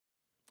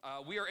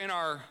We are in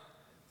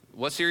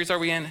what series are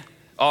we in?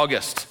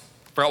 August.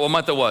 Forgot what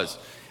month it was.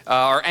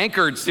 Our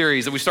Anchored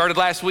series that we started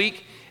last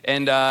week.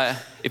 And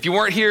if you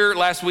weren't here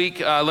last week,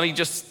 let me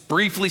just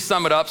briefly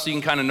sum it up so you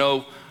can kind of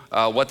know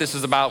what this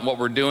is about and what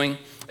we're doing.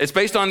 It's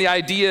based on the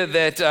idea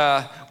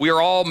that we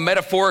are all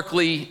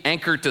metaphorically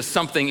anchored to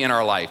something in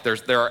our life.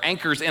 There are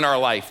anchors in our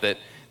life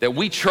that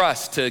we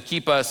trust to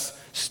keep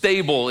us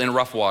stable in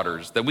rough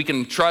waters, that we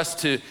can trust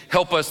to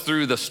help us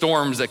through the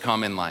storms that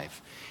come in life.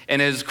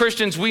 And as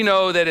Christians, we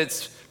know that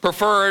it's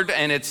preferred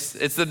and it's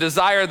the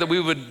desire that we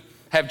would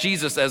have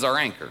Jesus as our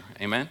anchor,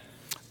 amen?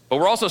 But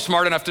we're also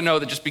smart enough to know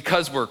that just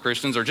because we're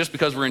Christians or just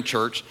because we're in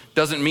church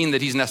doesn't mean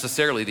that he's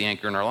necessarily the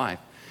anchor in our life.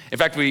 In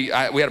fact, we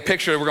had a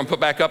picture that we're gonna put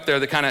back up there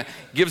that kind of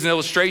gives an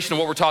illustration of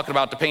what we're talking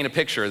about to paint a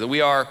picture, that we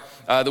are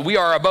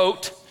a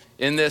boat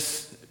in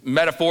this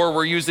metaphor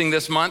we're using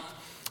this month,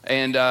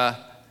 and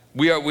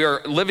we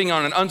are living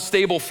on an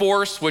unstable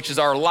force, which is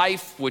our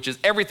life, which is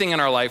everything in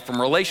our life, from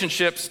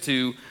relationships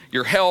to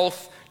your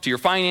health, to your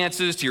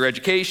finances, to your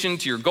education,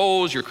 to your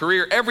goals, your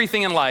career,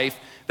 everything in life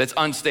that's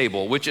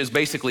unstable, which is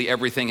basically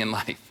everything in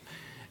life.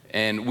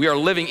 And we are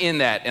living in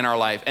that in our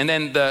life. And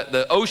then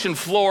the ocean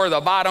floor,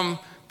 the bottom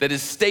that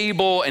is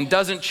stable and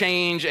doesn't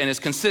change and is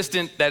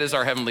consistent, that is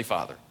our Heavenly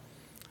Father.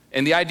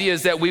 And the idea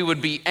is that we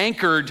would be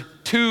anchored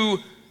to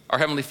our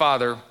Heavenly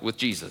Father with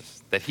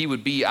Jesus, that he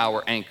would be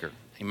our anchor,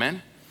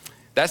 amen?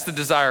 That's the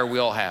desire we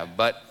all have,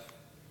 but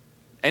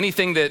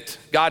anything that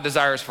God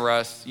desires for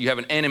us, you have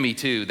an enemy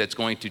too that's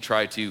going to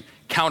try to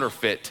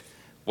counterfeit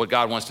what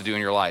God wants to do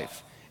in your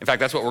life. In fact,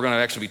 that's what we're gonna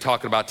actually be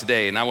talking about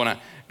today. And I wanna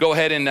go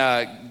ahead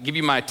and give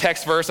you my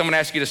text verse. I'm gonna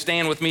ask you to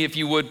stand with me if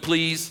you would,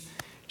 please,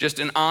 just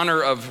in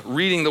honor of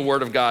reading the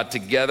Word of God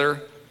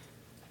together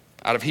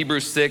out of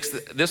Hebrews 6.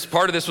 This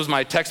part of this was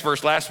my text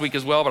verse last week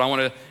as well, but I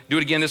wanna do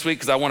it again this week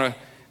because I wanna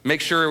make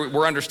sure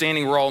we're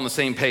understanding we're all on the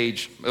same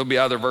page. There'll be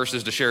other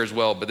verses to share as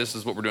well, but this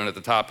is what we're doing at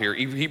the top here.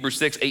 Hebrews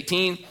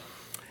 6:18.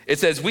 It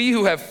says, "We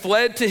who have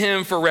fled to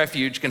him for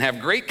refuge can have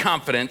great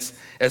confidence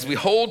as we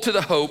hold to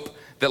the hope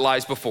that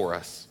lies before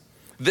us.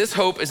 This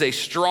hope is a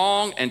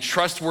strong and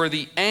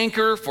trustworthy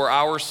anchor for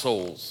our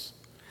souls.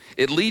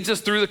 It leads us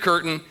through the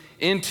curtain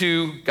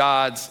into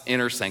God's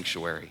inner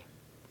sanctuary."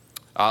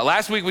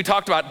 Last week we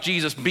talked about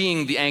Jesus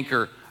being the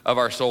anchor of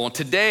our soul. And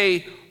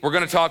today we're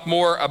gonna talk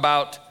more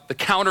about the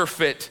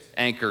counterfeit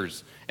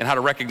anchors and how to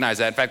recognize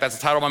that. In fact, that's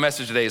the title of my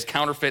message today is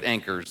Counterfeit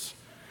Anchors.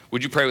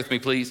 Would you pray with me,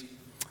 please?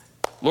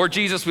 Lord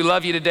Jesus, we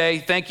love you today.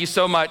 Thank you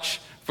so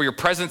much for your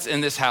presence in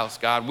this house,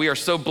 God. We are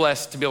so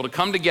blessed to be able to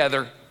come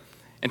together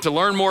and to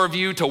learn more of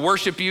you, to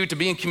worship you, to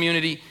be in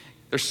community.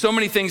 There's so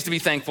many things to be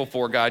thankful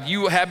for, God.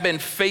 You have been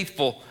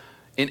faithful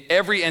in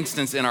every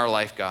instance in our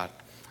life, God.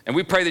 And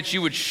we pray that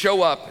you would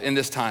show up in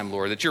this time,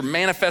 Lord, that your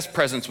manifest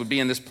presence would be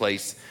in this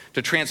place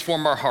to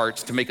transform our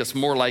hearts, to make us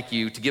more like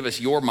you, to give us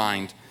your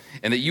mind,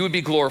 and that you would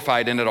be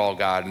glorified in it all,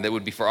 God, and that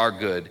would be for our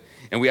good.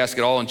 And we ask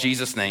it all in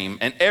Jesus' name.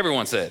 And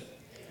everyone said,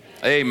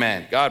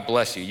 amen. God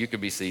bless you. You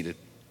can be seated.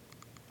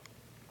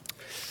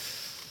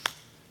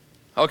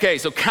 Okay,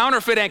 so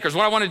counterfeit anchors.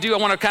 What I want to do, I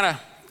want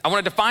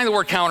to define the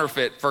word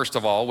counterfeit, first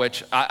of all,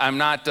 which I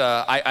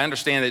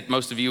understand that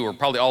most of you, or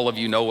probably all of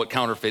you, know what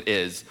counterfeit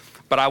is.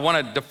 But I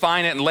want to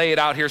define it and lay it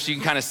out here so you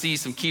can kind of see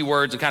some key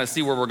words and kind of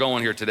see where we're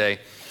going here today.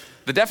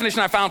 The definition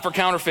I found for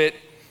counterfeit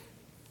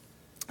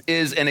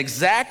is an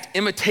exact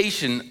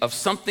imitation of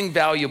something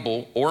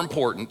valuable or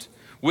important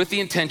with the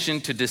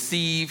intention to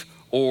deceive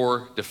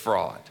or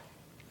defraud.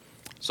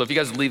 So if you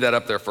guys would leave that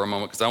up there for a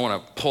moment, because I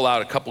want to pull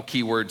out a couple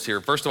key words here.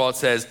 First of all, it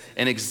says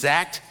an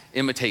exact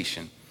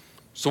imitation.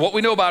 So what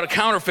we know about a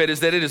counterfeit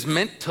is that it is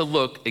meant to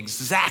look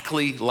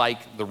exactly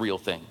like the real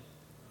thing.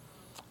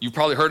 You've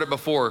probably heard it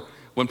before.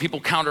 When people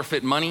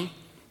counterfeit money,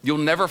 you'll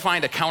never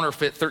find a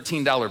counterfeit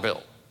 $13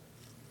 bill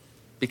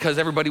because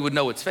everybody would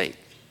know it's fake.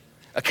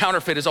 A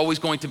counterfeit is always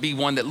going to be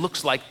one that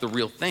looks like the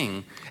real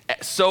thing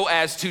so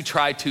as to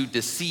try to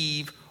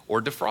deceive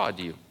or defraud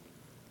you.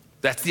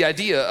 That's the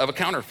idea of a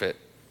counterfeit.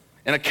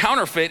 And a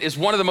counterfeit is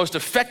one of the most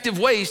effective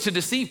ways to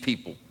deceive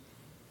people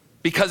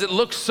because it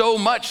looks so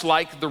much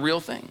like the real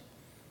thing.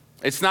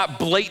 It's not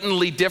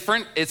blatantly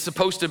different. It's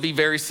supposed to be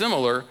very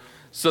similar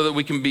so that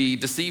we can be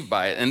deceived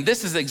by it. And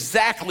this is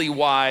exactly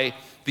why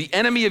the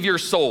enemy of your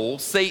soul,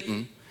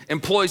 Satan,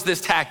 employs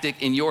this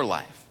tactic in your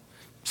life.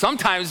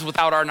 Sometimes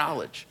without our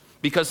knowledge,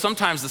 because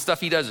sometimes the stuff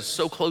he does is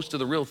so close to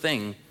the real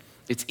thing,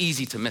 it's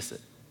easy to miss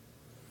it.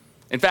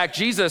 In fact,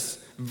 Jesus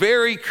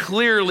very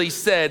clearly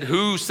said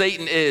who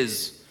Satan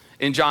is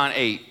in John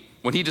 8,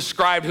 when he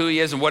described who he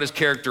is and what his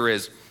character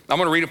is. I'm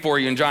gonna read it for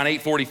you in John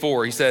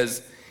 8:44. He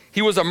says,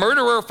 "He was a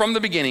murderer from the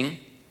beginning,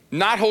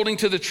 not holding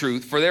to the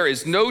truth, for there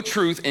is no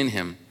truth in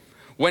him.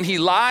 When he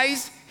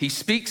lies, he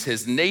speaks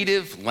his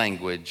native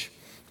language,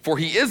 for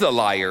he is a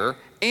liar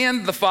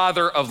and the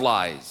father of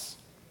lies."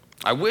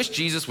 I wish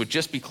Jesus would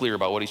just be clear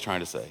about what he's trying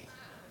to say.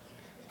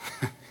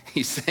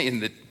 He's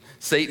saying that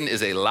Satan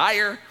is a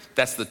liar.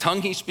 That's the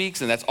tongue he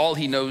speaks, and that's all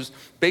he knows.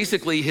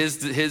 Basically,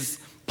 his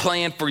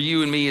plan for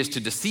you and me is to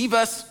deceive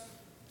us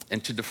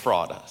and to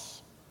defraud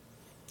us.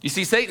 You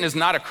see, Satan is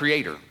not a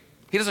creator.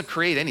 He doesn't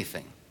create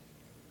anything.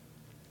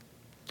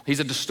 He's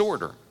a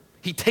distorter.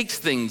 He takes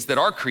things that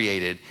are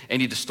created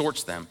and he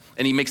distorts them,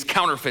 and he makes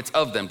counterfeits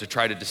of them to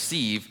try to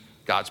deceive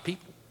God's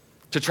people,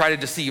 to try to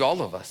deceive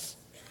all of us.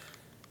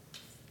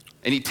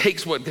 And he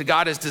takes what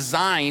God has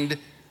designed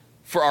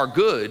for our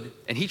good,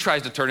 and he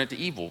tries to turn it to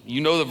evil.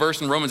 You know the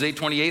verse in Romans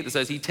 8:28 that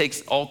says he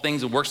takes all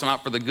things and works them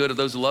out for the good of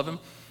those who love him?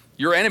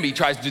 Your enemy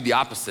tries to do the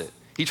opposite.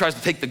 He tries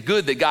to take the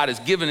good that God has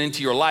given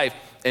into your life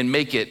and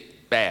make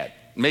it bad,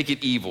 make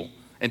it evil,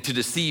 and to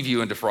deceive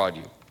you and defraud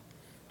you.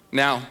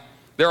 Now,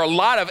 there are a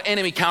lot of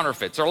enemy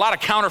counterfeits. There are a lot of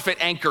counterfeit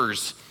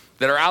anchors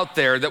that are out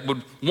there that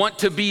would want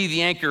to be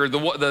the anchor,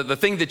 the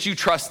thing that you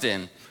trust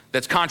in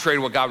that's contrary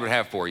to what God would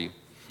have for you.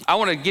 I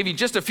want to give you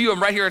just a few of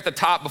them right here at the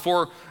top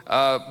before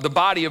the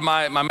body of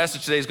my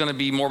message today is going to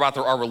be more about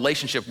our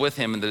relationship with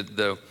him and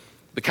the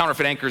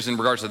counterfeit anchors in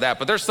regards to that.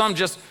 But there's some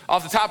just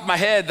off the top of my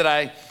head that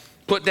I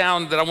put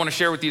down that I want to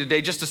share with you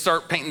today just to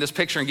start painting this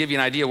picture and give you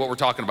an idea of what we're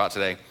talking about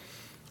today.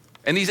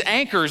 And these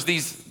anchors,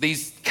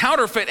 these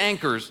counterfeit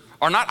anchors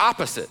are not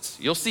opposites.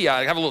 You'll see,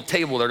 I have a little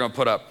table they're going to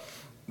put up.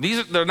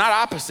 They're not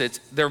opposites.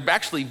 They're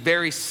actually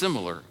very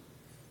similar.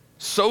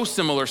 So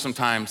similar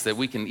sometimes that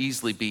we can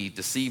easily be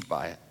deceived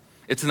by it.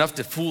 It's enough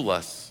to fool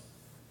us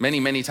many,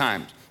 many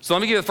times. So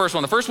let me give you the first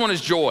one. The first one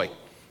is joy.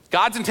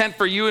 God's intent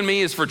for you and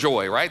me is for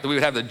joy, right? That we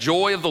would have the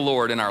joy of the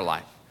Lord in our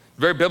life.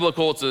 Very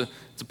biblical. It's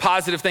a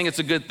positive thing. It's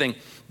a good thing.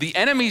 The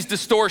enemy's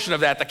distortion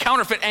of that, the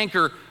counterfeit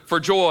anchor for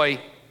joy,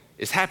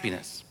 is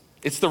happiness.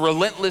 It's the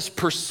relentless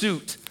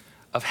pursuit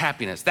of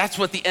happiness. That's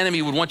what the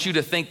enemy would want you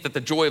to think that the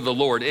joy of the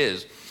Lord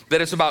is.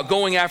 That it's about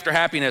going after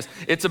happiness.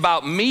 It's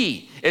about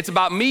me. It's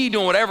about me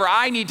doing whatever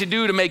I need to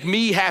do to make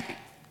me happy.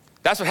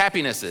 That's what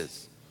happiness is.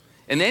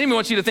 And the enemy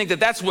wants you to think that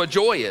that's what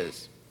joy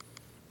is.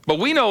 But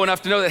we know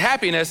enough to know that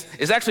happiness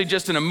is actually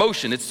just an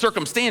emotion. It's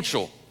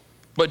circumstantial.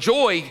 But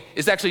joy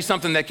is actually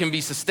something that can be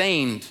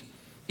sustained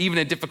even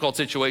in difficult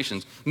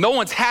situations. No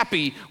one's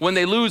happy when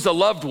they lose a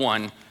loved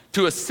one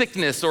to a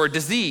sickness or a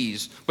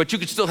disease, but you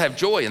could still have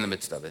joy in the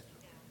midst of it.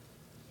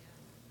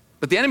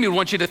 But the enemy would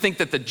want you to think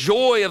that the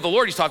joy of the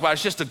Lord he's talking about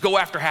is just to go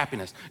after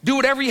happiness. Do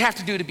whatever you have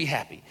to do to be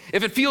happy.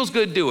 If it feels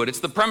good, do it. It's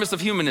the premise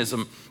of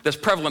humanism that's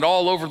prevalent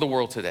all over the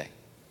world today.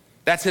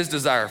 That's his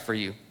desire for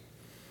you.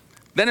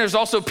 Then there's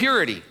also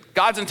purity.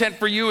 God's intent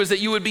for you is that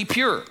you would be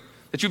pure,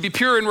 that you'd be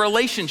pure in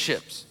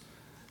relationships,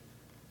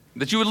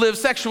 that you would live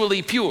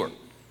sexually pure.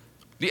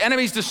 The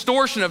enemy's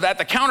distortion of that,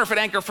 the counterfeit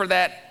anchor for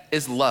that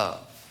is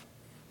love.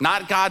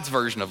 Not God's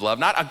version of love,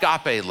 not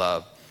agape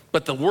love,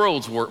 but the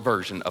world's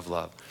version of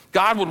love.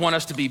 God would want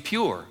us to be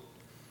pure.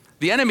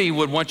 The enemy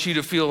would want you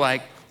to feel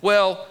like,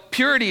 well,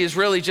 purity is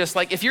really just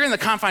like, if you're in the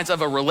confines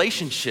of a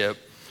relationship,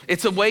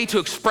 it's a way to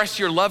express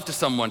your love to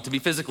someone, to be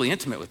physically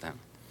intimate with them.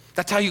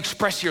 That's how you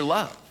express your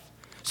love.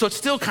 So it's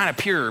still kind of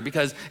pure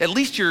because at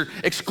least you're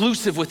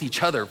exclusive with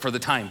each other for the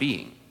time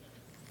being.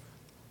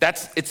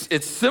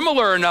 It's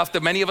similar enough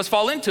that many of us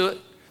fall into it.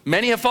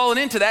 Many have fallen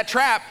into that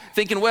trap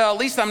thinking, well, at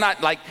least I'm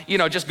not like,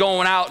 just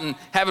going out and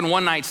having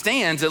one night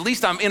stands. At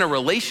least I'm in a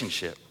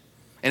relationship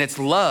and it's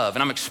love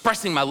and I'm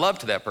expressing my love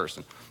to that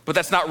person. But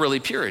that's not really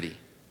purity.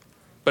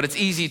 But it's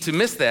easy to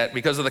miss that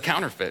because of the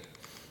counterfeit.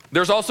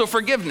 There's also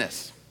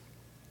forgiveness.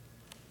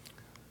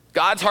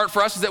 God's heart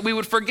for us is that we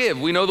would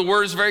forgive. We know the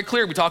word is very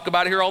clear. We talk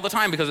about it here all the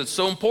time because it's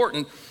so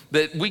important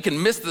that we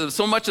can miss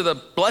so much of the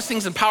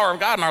blessings and power of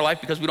God in our life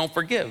because we don't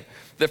forgive.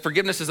 That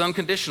forgiveness is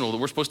unconditional, that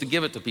we're supposed to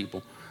give it to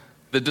people.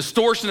 The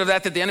distortion of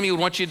that the enemy would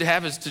want you to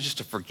have is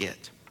to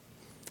forget.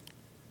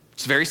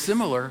 It's very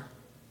similar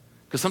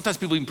because sometimes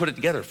people even put it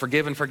together,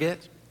 forgive and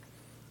forget.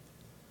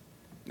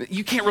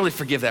 You can't really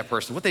forgive that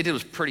person. What they did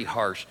was pretty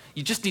harsh.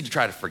 You just need to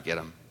try to forget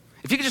them.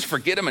 If you could just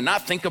forget them and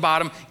not think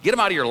about them, get them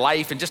out of your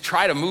life and just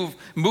try to move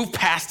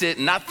past it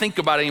and not think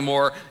about it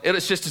anymore,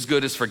 it's just as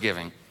good as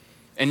forgiving.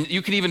 And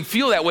you can even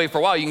feel that way for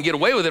a while. You can get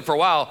away with it for a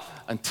while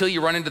until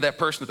you run into that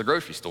person at the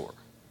grocery store.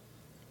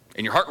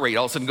 And your heart rate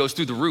all of a sudden goes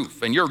through the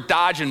roof and you're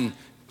dodging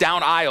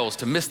down aisles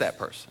to miss that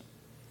person.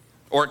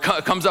 Or it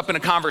comes up in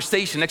a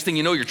conversation, next thing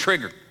you know, you're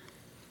triggered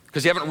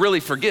because you haven't really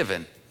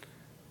forgiven.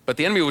 But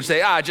the enemy would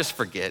say, just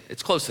forget,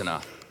 it's close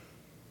enough.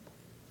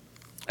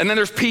 And then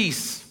there's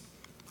peace.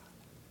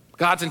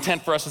 God's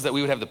intent for us is that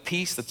we would have the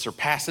peace that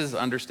surpasses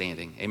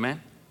understanding,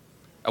 amen?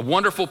 A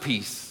wonderful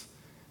peace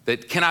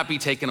that cannot be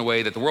taken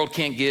away, that the world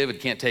can't give, it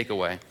can't take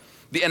away.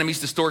 The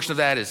enemy's distortion of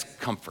that is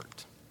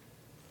comfort.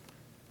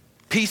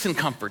 Peace and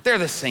comfort, they're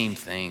the same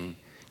thing.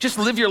 Just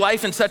live your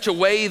life in such a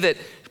way that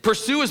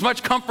pursue as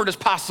much comfort as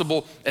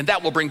possible, and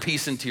that will bring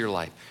peace into your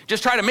life.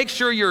 Just try to make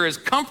sure you're as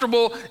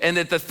comfortable and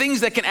that the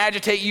things that can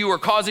agitate you or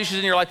cause issues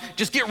in your life,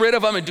 just get rid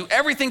of them and do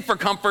everything for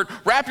comfort.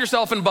 Wrap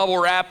yourself in bubble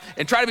wrap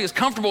and try to be as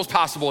comfortable as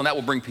possible, and that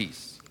will bring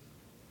peace.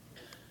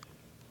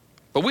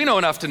 But we know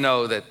enough to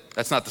know that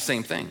that's not the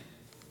same thing.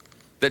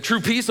 That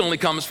true peace only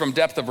comes from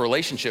depth of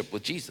relationship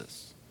with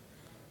Jesus.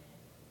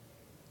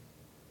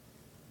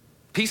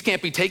 Peace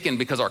can't be taken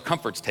because our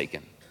comfort's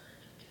taken,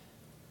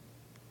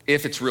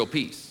 if it's real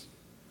peace.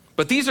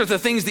 But these are the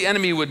things the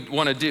enemy would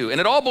want to do. And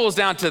it all boils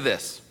down to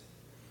this.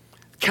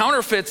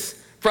 Counterfeits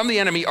from the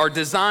enemy are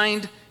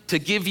designed to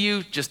give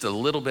you just a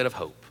little bit of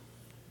hope.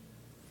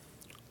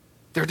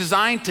 They're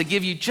designed to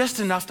give you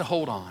just enough to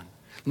hold on.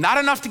 Not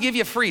enough to give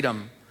you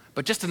freedom,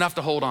 but just enough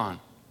to hold on.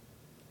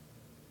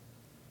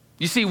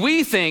 You see,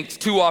 we think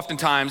too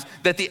oftentimes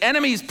that the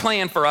enemy's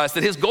plan for us,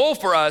 that his goal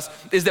for us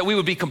is that we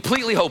would be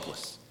completely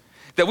hopeless.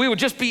 That we would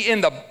just be in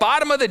the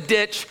bottom of the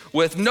ditch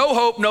with no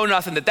hope, no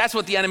nothing, that's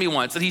what the enemy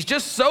wants. That he's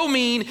just so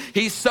mean,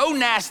 he's so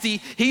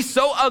nasty, he's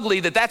so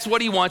ugly that's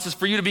what he wants is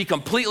for you to be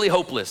completely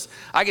hopeless.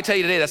 I can tell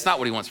you today that's not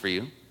what he wants for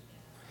you.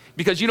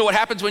 Because you know what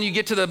happens when you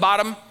get to the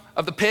bottom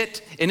of the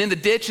pit and in the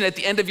ditch and at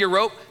the end of your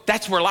rope?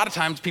 That's where a lot of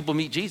times people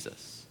meet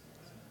Jesus,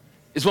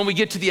 is when we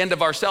get to the end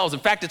of ourselves. In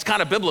fact, it's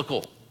kind of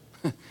biblical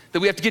that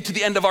we have to get to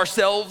the end of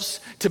ourselves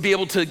to be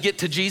able to get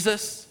to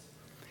Jesus.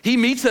 He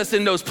meets us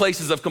in those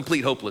places of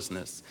complete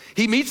hopelessness.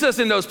 He meets us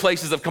in those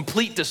places of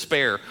complete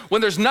despair.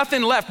 When there's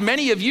nothing left,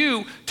 many of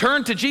you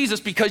turn to Jesus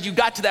because you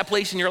got to that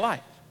place in your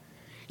life.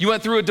 You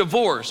went through a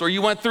divorce, or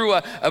you went through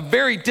a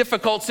very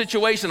difficult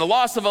situation, the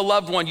loss of a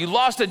loved one, you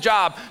lost a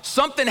job,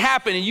 something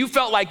happened and you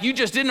felt like you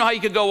just didn't know how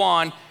you could go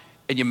on,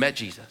 and you met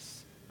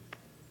Jesus.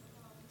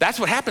 That's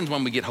what happens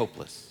when we get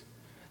hopeless.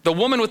 The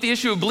woman with the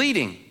issue of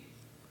bleeding,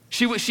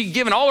 she'd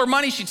given all her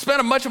money, she'd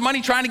spent a bunch of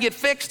money trying to get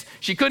fixed.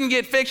 She couldn't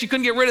get fixed, she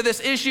couldn't get rid of this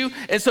issue.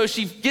 And so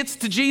she gets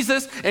to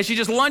Jesus and she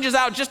just lunges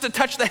out just to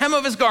touch the hem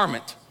of his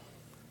garment.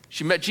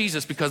 She met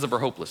Jesus because of her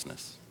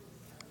hopelessness.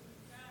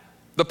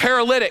 The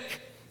paralytic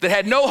that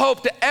had no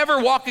hope to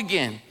ever walk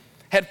again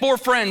had 4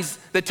 friends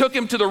that took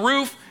him to the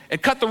roof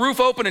and cut the roof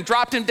open and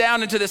dropped him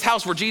down into this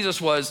house where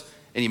Jesus was,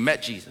 and he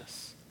met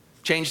Jesus,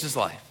 changed his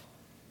life.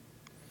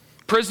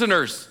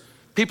 Prisoners,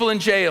 people in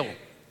jail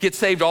get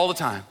saved all the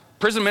time.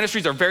 Prison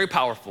ministries are very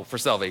powerful for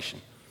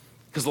salvation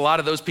because a lot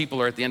of those people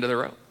are at the end of their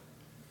rope.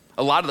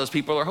 A lot of those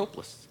people are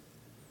hopeless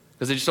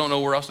because they just don't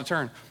know where else to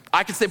turn.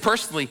 I can say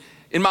personally,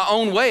 in my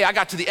own way, I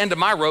got to the end of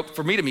my rope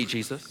for me to meet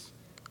Jesus.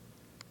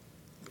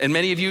 And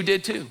many of you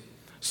did too.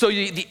 So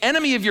the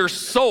enemy of your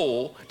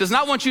soul does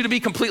not want you to be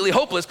completely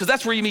hopeless because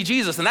that's where you meet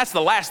Jesus, and that's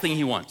the last thing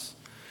he wants.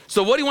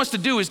 So what he wants to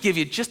do is give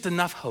you just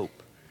enough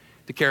hope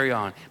to carry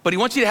on. But he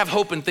wants you to have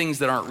hope in things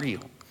that aren't real.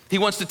 He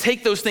wants to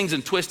take those things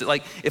and twist it.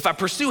 Like, if I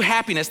pursue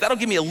happiness, that'll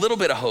give me a little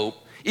bit of hope,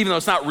 even though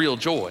it's not real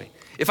joy.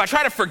 If I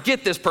try to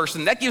forget this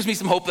person, that gives me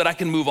some hope that I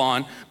can move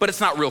on, but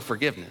it's not real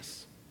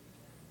forgiveness.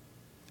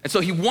 And so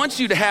he wants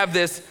you to have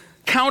this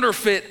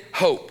counterfeit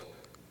hope,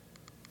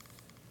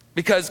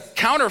 because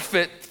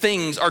counterfeit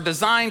things are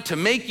designed to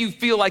make you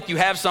feel like you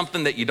have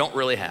something that you don't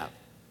really have.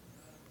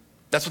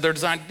 That's what they're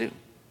designed to do.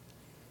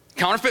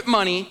 Counterfeit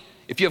money,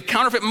 if you have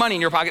counterfeit money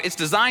in your pocket, it's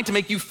designed to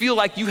make you feel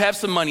like you have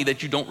some money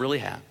that you don't really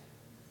have.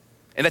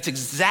 And that's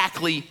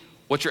exactly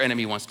what your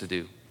enemy wants to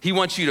do. He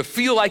wants you to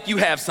feel like you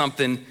have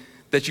something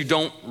that you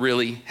don't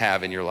really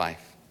have in your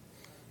life.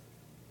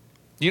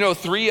 You know,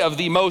 3 of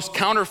the most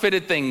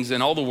counterfeited things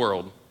in all the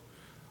world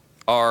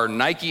are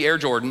Nike Air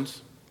Jordans,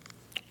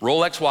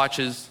 Rolex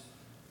watches,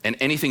 and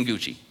anything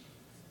Gucci.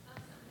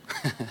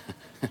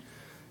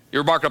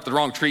 You're barking up the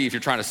wrong tree if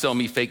you're trying to sell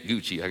me fake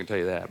Gucci, I can tell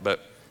you that.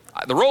 But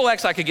the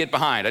Rolex I could get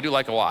behind. I do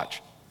like a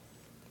watch.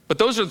 But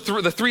those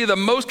are the 3 of the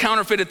most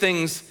counterfeited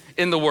things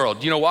in the world.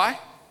 Do you know why?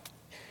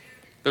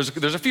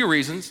 There's a few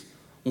reasons.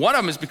 One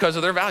of them is because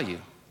of their value.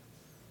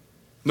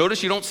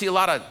 Notice you don't see a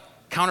lot of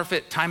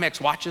counterfeit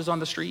Timex watches on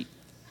the street.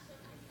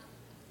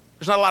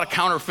 There's not a lot of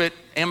counterfeit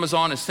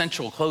Amazon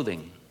essential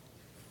clothing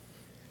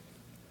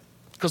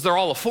because they're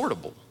all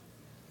affordable.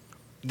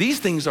 These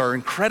things are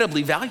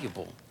incredibly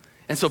valuable,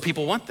 and so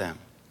people want them.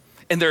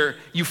 And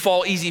you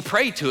fall easy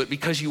prey to it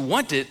because you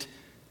want it,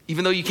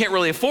 even though you can't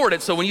really afford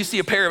it. So when you see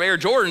a pair of Air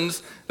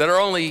Jordans that are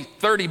only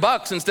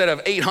 $30 instead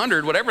of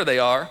 $800, whatever they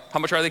are, how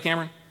much are they,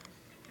 Cameron?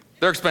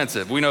 They're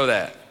expensive, we know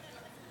that.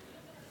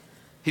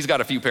 He's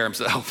got a few pair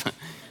himself.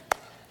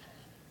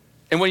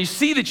 And when you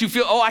see that, you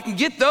feel, oh, I can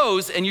get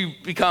those, and you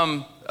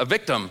become a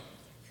victim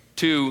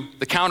to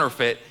the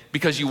counterfeit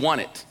because you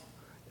want it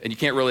and you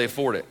can't really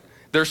afford it.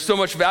 There's so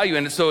much value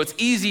in it, so it's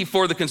easy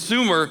for the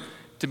consumer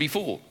to be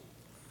fooled.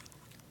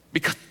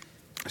 Because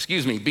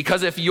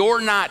if you're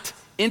not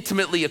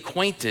intimately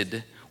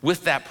acquainted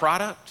with that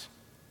product,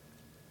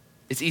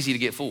 it's easy to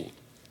get fooled.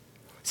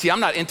 See, I'm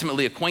not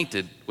intimately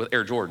acquainted with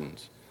Air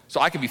Jordans,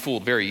 so I could be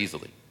fooled very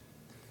easily.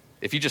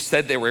 If you just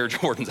said they were Air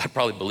Jordans, I'd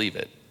probably believe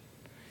it.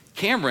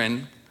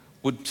 Cameron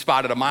would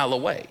spot it a mile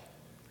away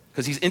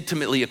because he's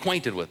intimately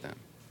acquainted with them.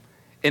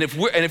 And if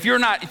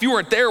you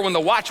weren't there when the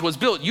watch was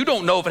built, you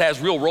don't know if it has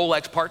real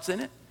Rolex parts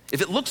in it.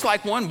 If it looks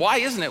like one, why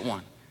isn't it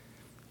one?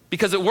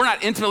 Because we're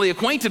not intimately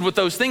acquainted with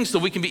those things, so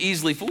we can be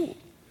easily fooled.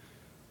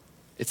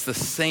 It's the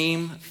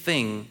same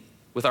thing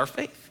with our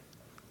faith.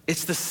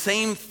 It's the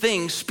same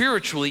thing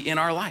spiritually in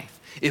our life.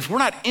 If we're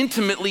not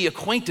intimately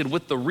acquainted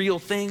with the real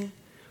thing,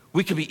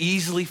 we can be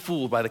easily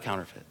fooled by the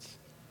counterfeits.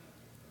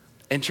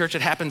 And church,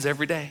 it happens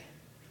every day.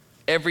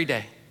 Every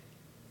day.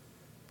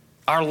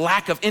 Our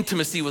lack of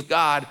intimacy with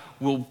God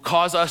will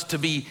cause us to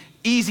be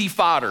easy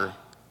fodder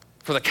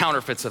for the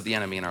counterfeits of the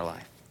enemy in our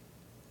life.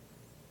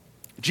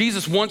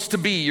 Jesus wants to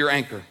be your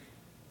anchor.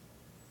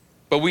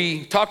 But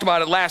we talked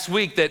about it last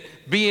week that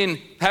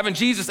having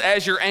Jesus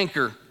as your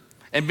anchor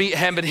and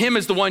having him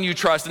as the one you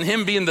trust and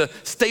him being the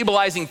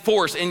stabilizing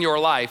force in your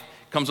life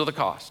comes with a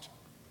cost.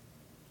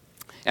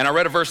 And I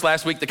read a verse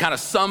last week that kind of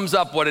sums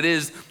up what it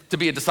is to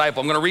be a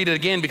disciple. I'm going to read it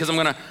again because I'm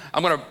going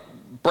to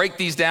break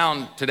these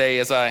down today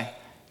as I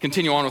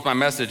continue on with my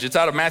message. It's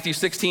out of Matthew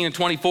 16 and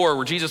 24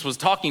 where Jesus was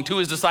talking to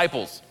his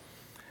disciples.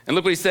 And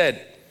look what he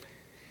said.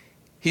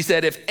 He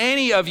said, if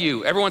any of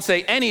you, everyone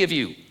say any of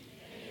you.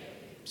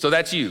 So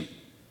that's you.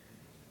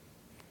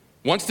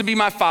 Wants to be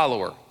my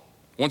follower,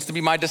 wants to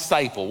be my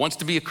disciple, wants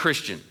to be a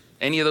Christian.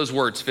 Any of those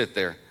words fit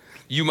there.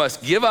 You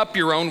must give up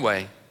your own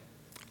way,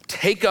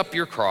 take up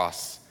your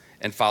cross,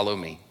 and follow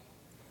me.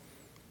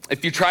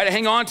 If you try to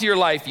hang on to your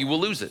life, you will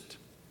lose it.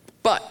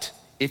 But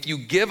if you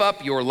give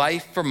up your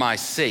life for my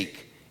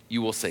sake,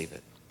 you will save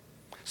it.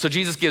 So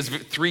Jesus gives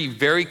 3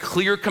 very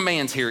clear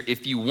commands here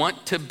if you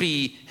want to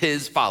be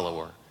his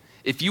follower.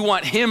 If you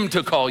want him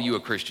to call you a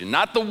Christian,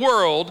 not the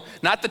world,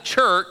 not the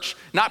church,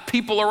 not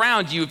people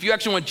around you. If you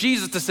actually want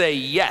Jesus to say,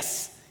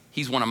 yes,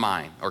 he's one of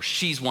mine or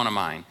she's one of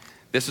mine,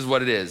 this is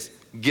what it is.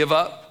 Give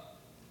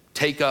up,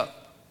 take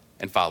up,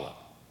 and follow.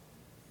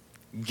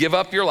 Give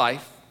up your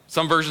life.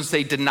 Some versions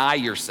say deny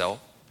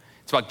yourself.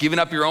 It's about giving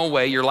up your own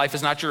way. Your life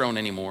is not your own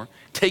anymore.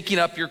 Taking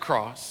up your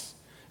cross,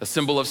 a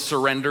symbol of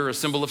surrender, a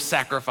symbol of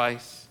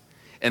sacrifice,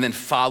 and then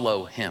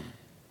follow him.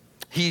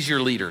 He's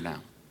your leader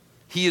now.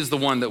 He is the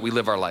one that we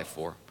live our life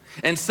for.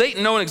 And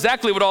Satan, knowing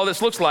exactly what all this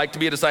looks like to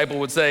be a disciple,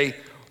 would say,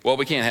 well,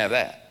 we can't have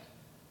that.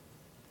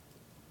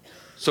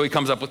 So he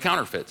comes up with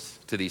counterfeits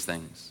to these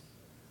things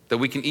that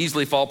we can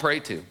easily fall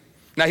prey to.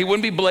 Now, he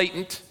wouldn't be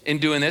blatant in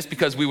doing this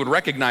because we would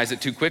recognize it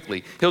too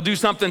quickly. He'll do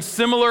something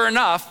similar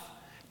enough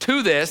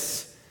to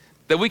this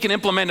that we can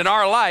implement in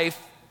our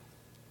life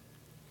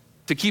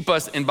to keep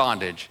us in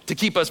bondage, to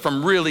keep us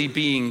from really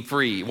being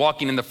free,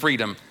 walking in the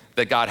freedom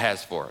that God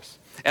has for us.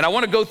 And I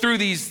want to go through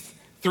these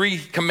 3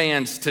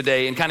 commands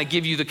today and kind of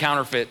give you the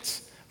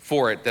counterfeits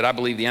for it that I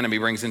believe the enemy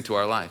brings into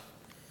our life.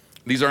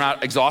 These are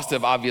not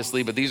exhaustive,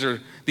 obviously, but these are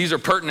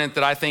pertinent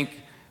that I think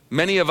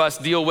many of us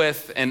deal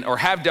with or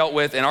have dealt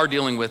with and are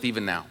dealing with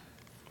even now.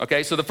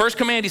 Okay, so the first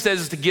command he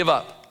says is to give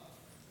up.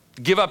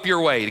 Give up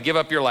your way, to give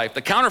up your life.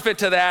 The counterfeit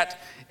to that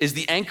is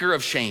the anchor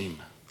of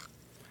shame.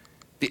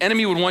 The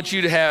enemy would want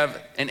you to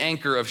have an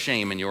anchor of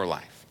shame in your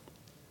life.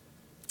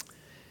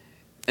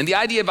 And the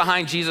idea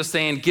behind Jesus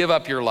saying give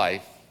up your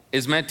life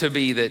is meant to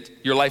be that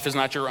your life is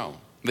not your own,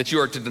 that you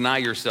are to deny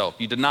yourself.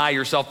 You deny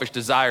your selfish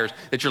desires,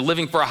 that you're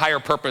living for a higher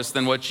purpose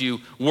than what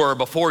you were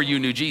before you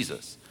knew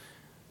Jesus.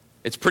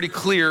 It's pretty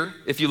clear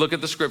if you look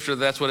at the scripture that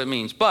that's what it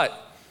means.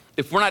 But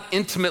if we're not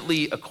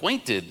intimately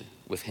acquainted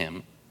with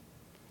him,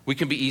 we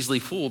can be easily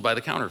fooled by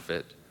the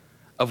counterfeit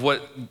of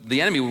what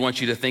the enemy would want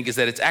you to think is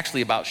that it's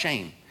actually about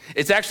shame.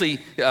 It's actually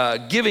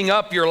giving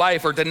up your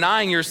life or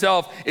denying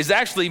yourself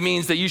actually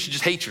means that you should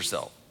just hate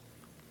yourself.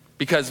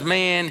 Because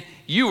man,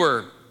 you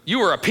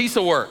were a piece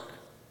of work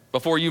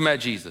before you met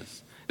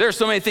Jesus. There are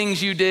so many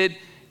things you did.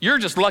 You're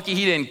just lucky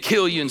he didn't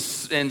kill you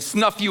and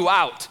snuff you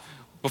out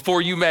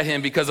before you met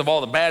him because of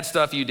all the bad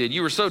stuff you did.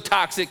 You were so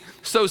toxic,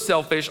 so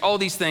selfish, all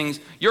these things.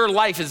 Your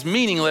life is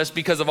meaningless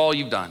because of all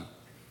you've done.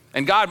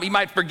 And God, he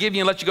might forgive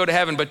you and let you go to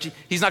heaven, but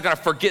he's not going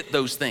to forget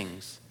those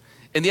things.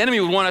 And the enemy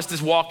would want us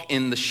to walk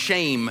in the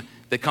shame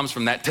that comes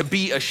from that, to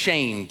be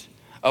ashamed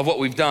of what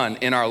we've done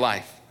in our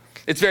life.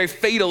 It's very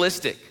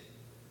fatalistic,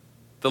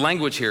 the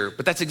language here,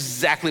 but that's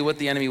exactly what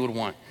the enemy would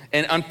want.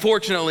 And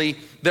unfortunately,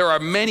 there are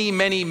many,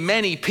 many,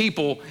 many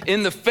people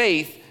in the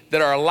faith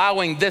that are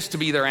allowing this to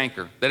be their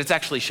anchor, that it's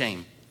actually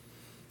shame,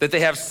 that they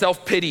have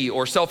self-pity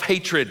or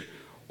self-hatred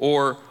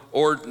or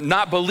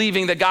not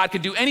believing that God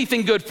could do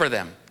anything good for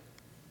them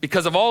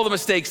because of all the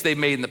mistakes they've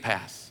made in the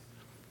past.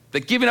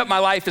 That giving up my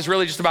life is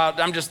really just about,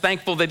 I'm just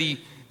thankful that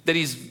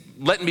he's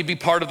letting me be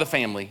part of the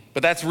family,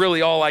 but that's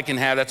really all I can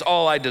have. That's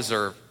all I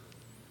deserve.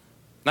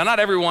 Now, not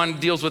everyone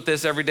deals with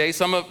this every day.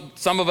 Some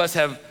of us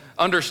have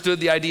understood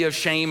the idea of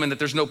shame and that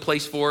there's no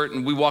place for it,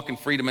 and we walk in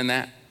freedom in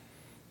that.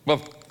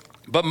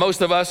 But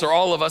most of us or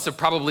all of us have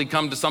probably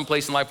come to some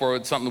place in life where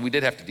it's something we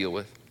did have to deal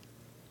with.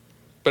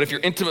 But if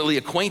you're intimately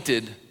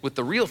acquainted with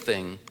the real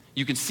thing,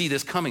 you can see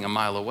this coming a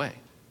mile away.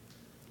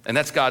 And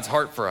that's God's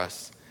heart for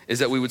us, is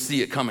that we would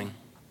see it coming.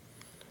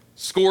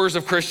 Scores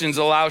of Christians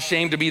allow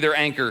shame to be their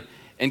anchor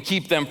and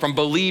keep them from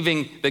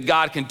believing that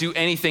God can do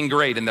anything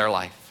great in their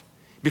life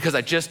because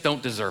I just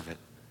don't deserve it.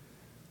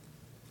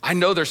 I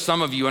know there's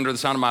some of you under the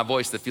sound of my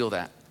voice that feel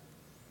that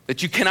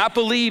you cannot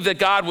believe that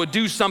God would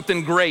do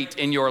something great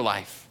in your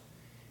life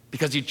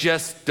because you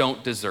just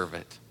don't deserve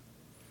it.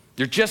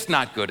 You're just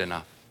not good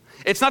enough.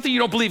 It's not that you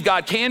don't believe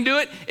God can do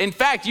it. In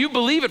fact, you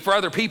believe it for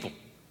other people.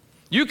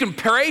 You can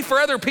pray for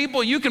other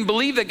people. You can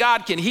believe that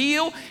God can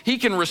heal. He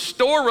can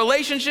restore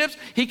relationships.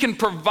 He can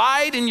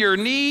provide in your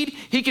need.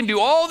 He can do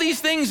all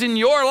these things in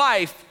your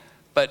life,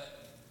 but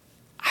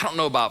I don't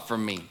know about for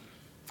me.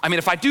 I mean,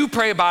 if I do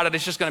pray about it,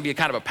 it's just gonna be a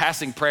kind of a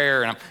passing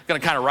prayer and I'm gonna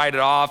kind of write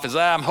it off as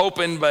I'm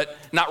hoping, but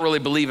not really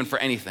believing for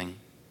anything.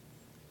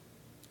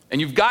 And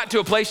you've got to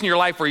a place in your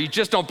life where you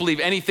just don't believe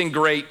anything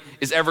great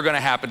is ever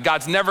gonna happen.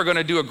 God's never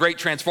gonna do a great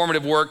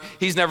transformative work.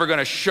 He's never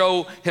gonna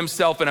show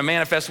himself in a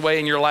manifest way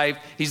in your life.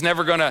 He's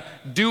never gonna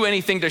do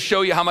anything to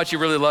show you how much he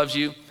really loves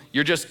you.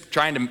 You're just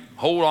trying to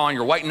hold on,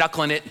 you're white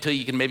knuckling it until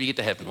you can maybe get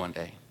to heaven one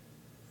day.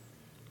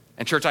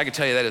 And church, I can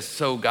tell you that is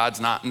so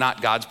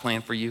not God's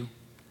plan for you.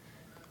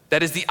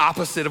 That is the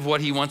opposite of what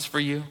he wants for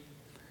you.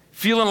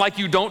 Feeling like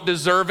you don't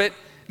deserve it.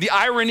 The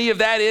irony of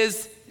that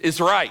is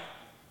right.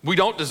 We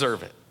don't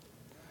deserve it.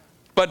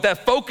 But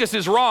that focus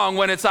is wrong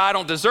when it's I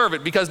don't deserve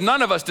it, because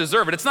none of us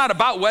deserve it. It's not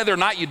about whether or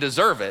not you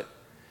deserve it.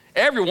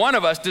 Every one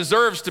of us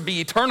deserves to be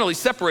eternally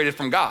separated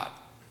from God.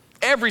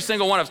 Every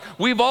single one of us.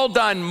 We've all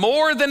done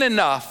more than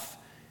enough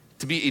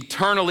to be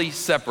eternally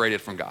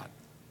separated from God.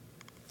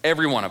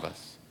 Every one of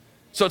us.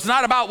 So it's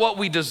not about what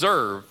we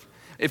deserve.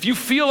 If you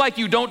feel like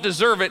you don't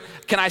deserve it,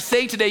 can I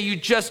say today you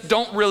just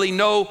don't really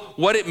know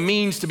what it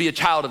means to be a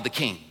child of the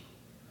King.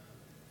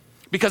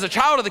 Because a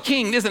child of the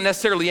King isn't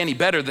necessarily any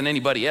better than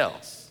anybody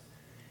else.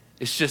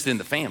 It's just in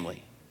the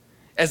family.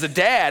 As a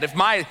dad, if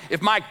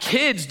my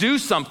kids do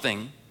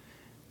something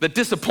that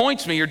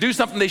disappoints me or do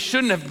something they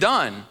shouldn't have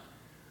done,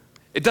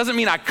 it doesn't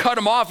mean I cut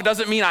them off. It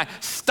doesn't mean I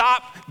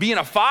stop being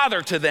a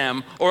father to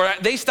them or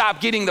they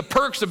stop getting the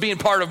perks of being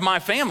part of my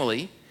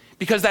family,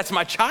 because that's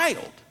my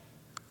child.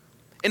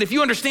 And if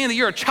you understand that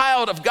you're a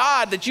child of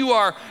God, that you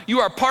are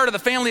part of the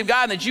family of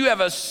God, and that you have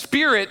a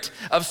spirit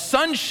of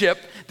sonship,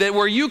 that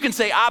where you can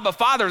say Abba,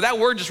 Father, that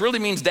word just really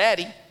means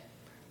daddy,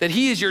 that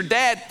he is your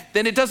dad,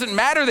 then it doesn't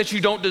matter that you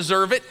don't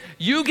deserve it.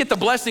 You get the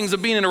blessings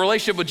of being in a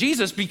relationship with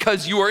Jesus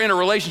because you are in a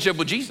relationship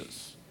with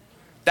Jesus.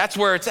 That's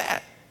where it's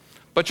at.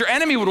 But your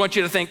enemy would want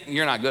you to think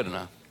you're not good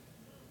enough.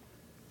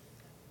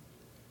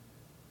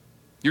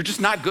 You're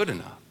just not good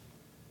enough.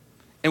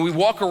 And we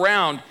walk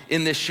around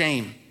in this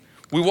shame.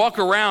 We walk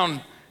around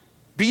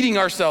beating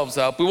ourselves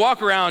up. We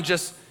walk around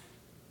just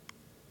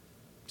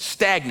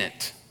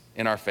stagnant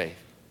in our faith.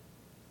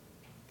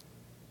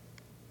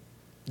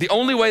 The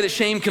only way that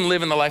shame can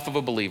live in the life of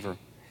a believer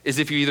is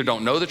if you either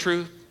don't know the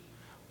truth,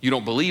 you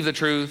don't believe the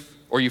truth,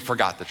 or you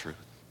forgot the truth.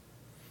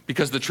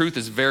 Because the truth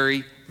is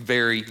very,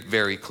 very,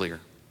 very clear.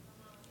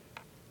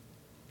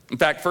 In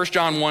fact, 1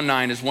 John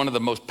 1:9 is one of the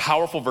most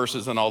powerful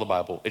verses in all the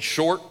Bible. It's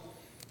short,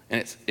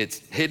 and it's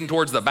hidden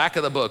towards the back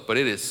of the book, but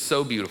it is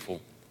so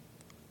beautiful.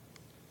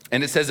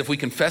 And it says, if we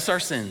confess our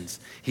sins,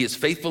 he is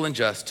faithful and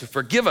just to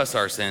forgive us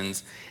our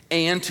sins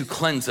and to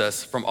cleanse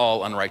us from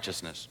all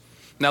unrighteousness.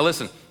 Now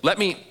listen, let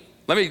me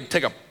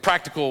take a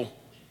practical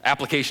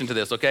application to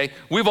this, okay?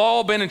 We've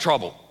all been in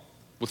trouble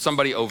with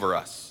somebody over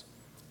us,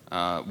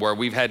 where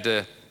we've had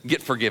to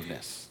get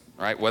forgiveness,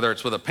 right? Whether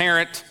it's with a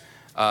parent,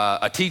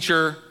 a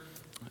teacher,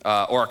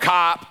 or a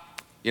cop.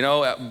 You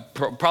know,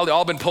 probably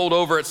all been pulled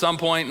over at some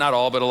point. Not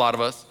all, but a lot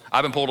of us.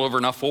 I've been pulled over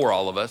enough for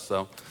all of us,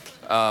 so.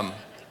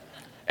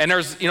 And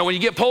there's, you know, when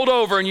you get pulled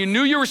over and you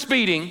knew you were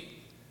speeding,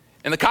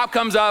 and the cop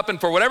comes up, and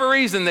for whatever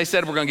reason, they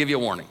said, we're gonna give you a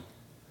warning.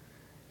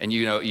 And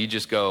you know, you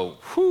just go,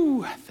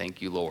 whew,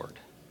 thank you, Lord.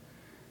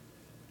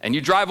 And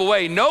you drive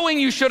away knowing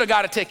you should have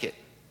got a ticket.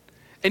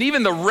 And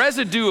even the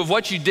residue of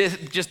what you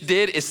just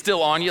did is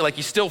still on you. Like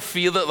you still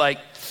feel it, like,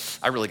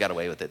 I really got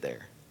away with it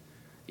there,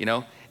 you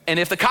know? And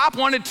if the cop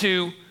wanted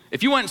to,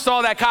 if you went and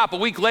saw that cop a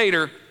week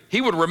later,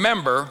 he would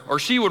remember, or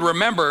she would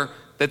remember,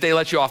 that they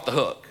let you off the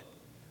hook,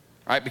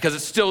 right? Because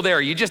it's still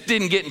there. You just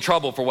didn't get in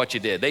trouble for what you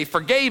did. They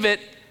forgave it,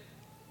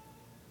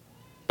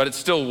 but it's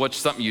still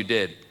something you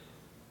did.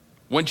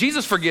 When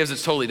Jesus forgives,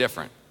 it's totally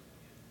different.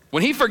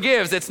 When he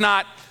forgives, it's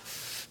not,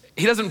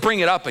 he doesn't bring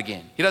it up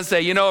again. He doesn't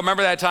say, you know,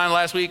 remember that time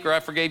last week where I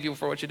forgave you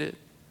for what you did?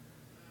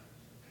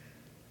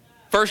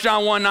 1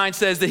 John 1:9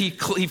 says that he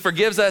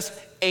forgives us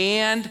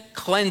and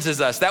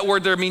cleanses us. That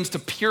word there means to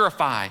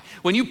purify.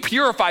 When you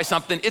purify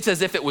something, it's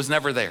as if it was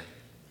never there.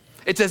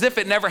 It's as if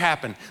it never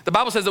happened. The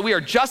Bible says that we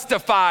are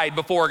justified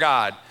before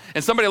God.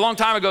 And somebody a long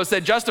time ago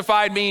said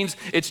justified means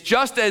it's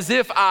just as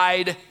if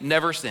I'd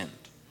never sinned.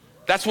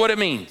 That's what it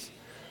means.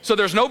 So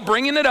there's no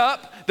bringing it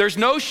up. There's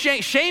no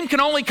shame. Shame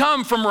can only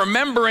come from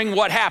remembering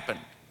what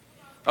happened,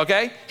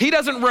 okay? He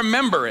doesn't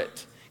remember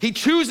it. He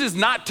chooses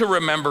not to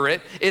remember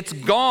it. It's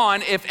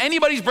gone. If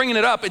anybody's bringing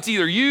it up, it's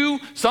either you,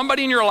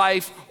 somebody in your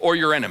life, or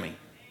your enemy.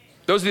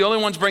 Those are the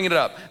only ones bringing it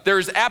up.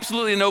 There's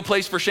absolutely no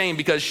place for shame,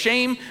 because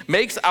shame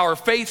makes our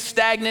faith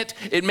stagnant.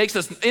 It makes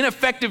us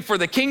ineffective for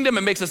the kingdom.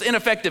 It makes us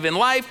ineffective in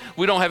life.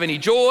 We don't have any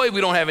joy.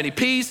 We don't have any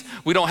peace.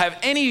 We don't have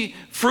any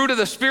fruit of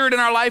the Spirit in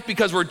our life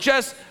because we're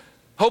just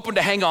hoping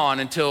to hang on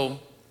until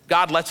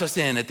God lets us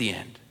in at the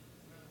end.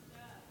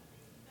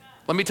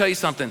 Let me tell you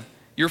something.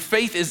 Your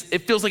faith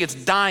it feels like it's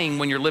dying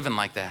when you're living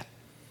like that.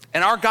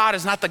 And our God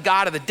is not the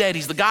God of the dead.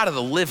 He's the God of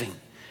the living.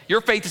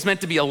 Your faith is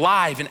meant to be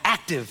alive and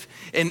active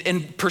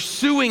and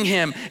pursuing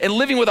him and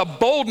living with a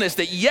boldness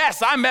that,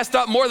 yes, I messed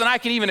up more than I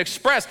can even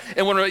express.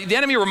 And when the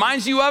enemy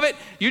reminds you of it,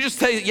 you just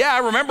say, yeah, I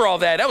remember all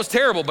that. That was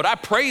terrible, but I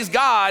praise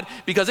God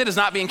because it is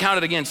not being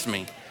counted against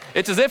me.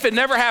 It's as if it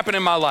never happened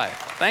in my life.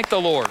 Thank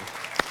the Lord.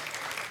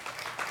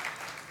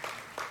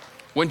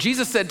 When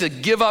Jesus said to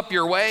give up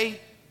your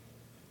way,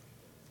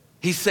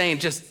 He's saying,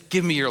 just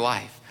give me your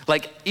life.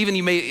 Like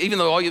even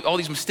though all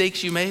these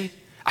mistakes you made,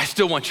 I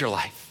still want your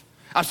life.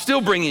 I'm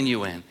still bringing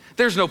you in.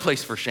 There's no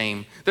place for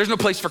shame. There's no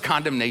place for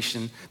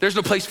condemnation. There's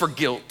no place for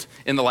guilt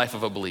in the life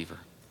of a believer.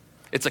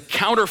 It's a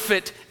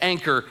counterfeit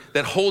anchor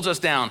that holds us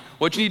down.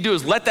 What you need to do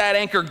is let that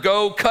anchor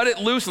go, cut it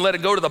loose, and let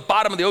it go to the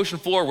bottom of the ocean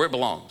floor where it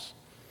belongs.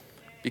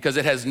 Because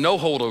it has no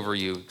hold over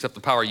you except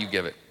the power you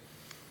give it.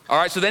 All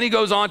right, so then he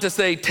goes on to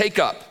say, take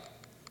up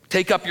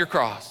your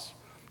cross.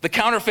 The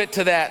counterfeit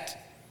to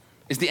that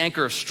is the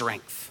anchor of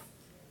strength.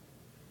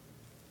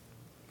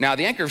 Now,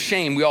 the anchor of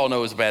shame, we all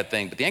know is a bad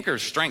thing, but the anchor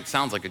of strength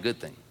sounds like a good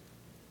thing.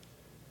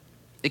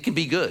 It can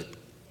be good.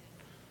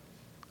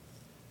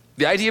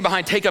 The idea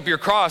behind take up your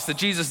cross that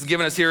Jesus has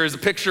given us here is a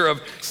picture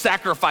of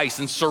sacrifice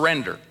and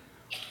surrender.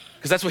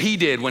 Because that's what he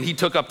did when he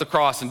took up the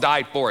cross and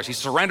died for us. He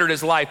surrendered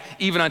his life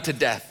even unto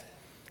death.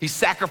 He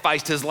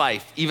sacrificed his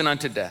life even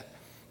unto death.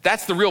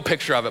 That's the real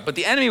picture of it. But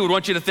the enemy would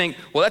want you to think,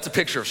 well, that's a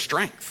picture of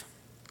strength.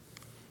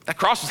 That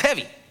cross was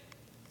heavy.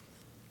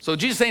 So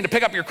Jesus is saying to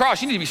pick up your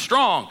cross, you need to be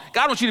strong.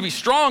 God wants you to be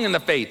strong in the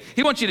faith.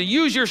 He wants you to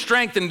use your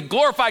strength and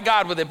glorify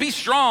God with it. Be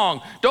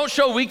strong. Don't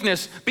show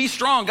weakness. Be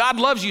strong. God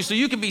loves you so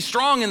you can be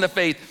strong in the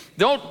faith.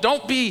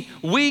 Don't be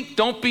weak.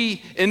 Don't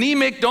be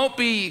anemic. Don't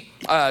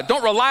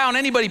rely on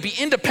anybody. Be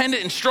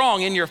independent and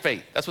strong in your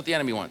faith. That's what the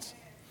enemy wants.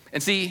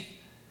 And see,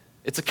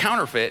 it's a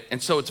counterfeit,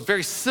 and so it's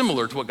very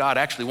similar to what God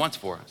actually wants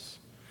for us.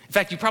 In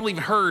fact, you probably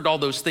even heard all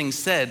those things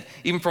said,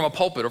 even from a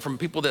pulpit or from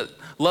people that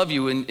love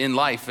you in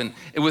life and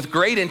with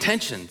great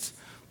intentions.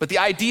 But the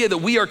idea that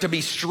we are to be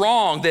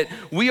strong, that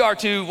we are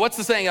to, what's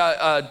the saying,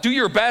 do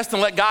your best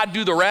and let God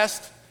do the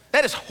rest,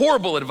 that is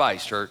horrible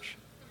advice, church.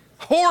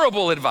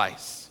 Horrible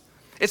advice.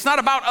 It's not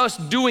about us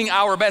doing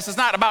our best. It's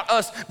not about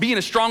us being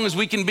as strong as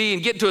we can be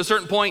and getting to a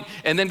certain point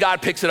and then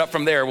God picks it up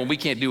from there when we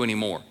can't do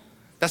anymore.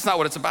 That's not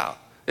what it's about.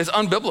 It's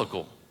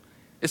unbiblical.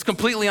 It's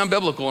completely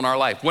unbiblical in our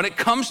life. When it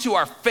comes to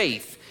our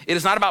faith, it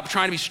is not about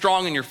trying to be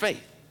strong in your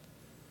faith.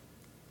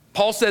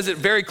 Paul says it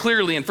very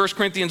clearly in 1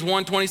 Corinthians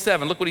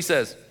 1:27. Look what he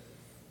says.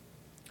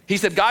 He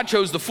said, God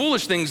chose the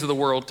foolish things of the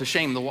world to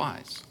shame the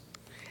wise.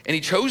 And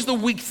he chose the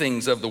weak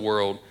things of the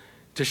world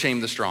to shame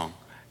the strong.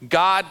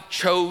 God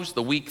chose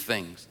the weak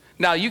things.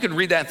 Now, you could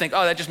read that and think,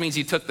 oh, that just means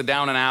he took the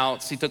down and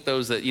outs. He took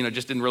those that,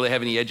 just didn't really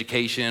have any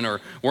education or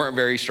weren't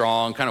very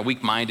strong, kind of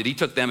weak-minded. He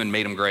took them and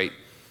made them great.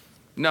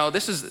 No,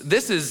 this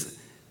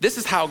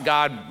is how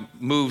God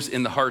moves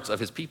in the hearts of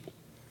his people.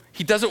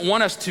 He doesn't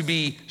want us to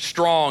be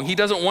strong. He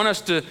doesn't want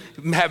us to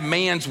have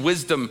man's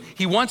wisdom.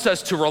 He wants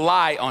us to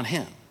rely on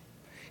him.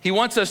 He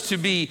wants us to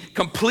be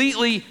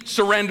completely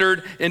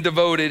surrendered and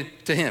devoted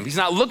to him. He's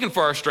not looking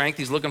for our strength.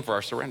 He's looking for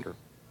our surrender.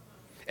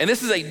 And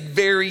this is a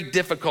very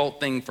difficult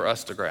thing for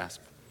us to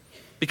grasp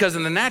because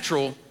in the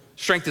natural,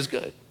 strength is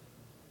good.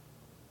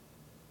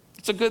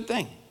 It's a good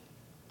thing.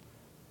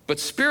 But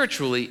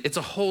spiritually, it's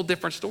a whole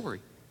different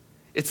story.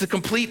 It's the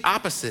complete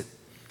opposite.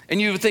 And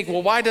you would think,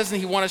 well, why doesn't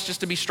he want us just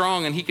to be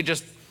strong and he could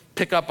just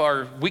pick up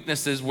our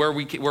weaknesses where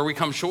we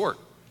come short?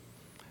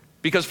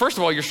 Because first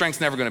of all, your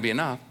strength's never going to be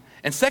enough.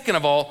 And second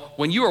of all,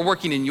 when you are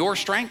working in your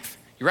strength,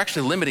 you're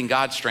actually limiting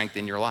God's strength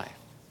in your life.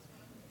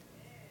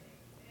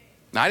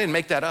 Now, I didn't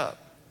make that up.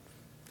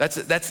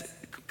 That's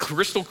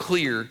crystal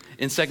clear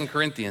in 2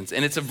 Corinthians.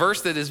 And it's a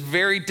verse that is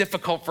very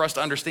difficult for us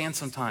to understand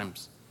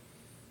sometimes.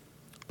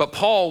 But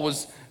Paul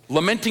was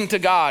lamenting to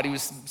God. He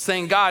was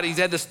saying, God, he's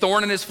had this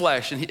thorn in his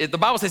flesh. And the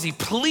Bible says he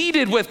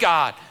pleaded with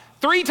God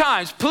 3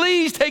 times,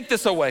 please take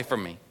this away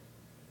from me.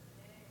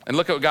 And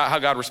look at how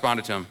God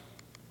responded to him.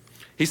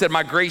 He said,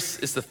 my grace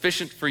is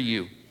sufficient for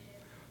you,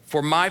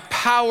 for my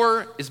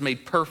power is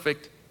made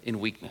perfect in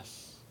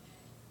weakness.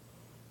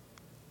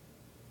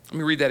 Let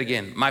me read that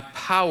again. My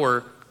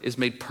power is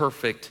made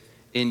perfect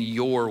in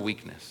your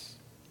weakness.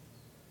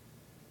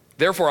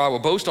 Therefore, I will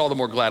boast all the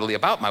more gladly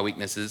about my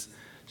weaknesses,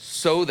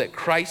 so that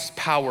Christ's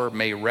power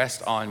may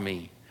rest on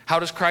me. How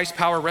does Christ's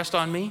power rest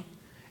on me?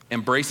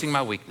 Embracing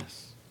my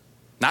weakness.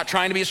 Not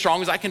trying to be as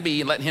strong as I can be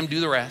and letting him do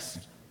the rest.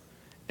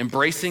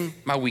 Embracing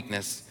my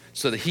weakness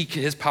so that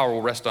his power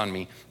will rest on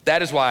me.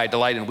 That is why I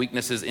delight in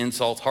weaknesses,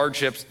 insults,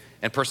 hardships,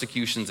 and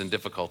persecutions and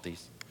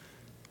difficulties.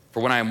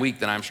 For when I am weak,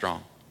 then I am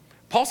strong.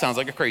 Paul sounds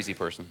like a crazy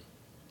person.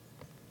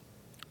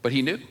 But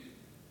he knew.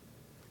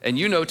 And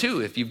you know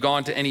too, if you've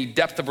gone to any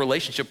depth of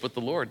relationship with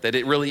the Lord, that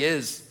it really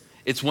is.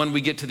 It's when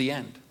we get to the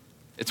end.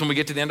 It's when we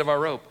get to the end of our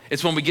rope.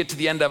 It's when we get to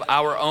the end of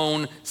our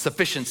own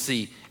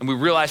sufficiency and we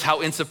realize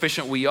how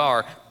insufficient we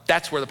are.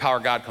 That's where the power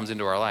of God comes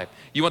into our life.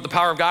 You want the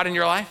power of God in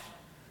your life?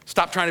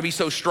 Stop trying to be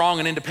so strong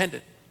and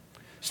independent.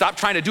 Stop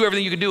trying to do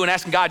everything you can do and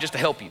asking God just to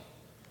help you.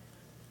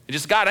 And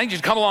just, God, I need you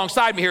to come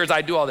alongside me here as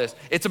I do all this.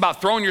 It's about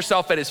throwing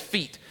yourself at his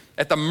feet,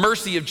 at the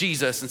mercy of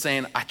Jesus and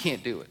saying, I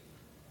can't do it.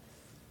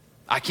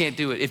 I can't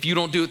do it. If you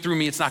don't do it through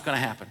me, it's not going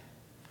to happen.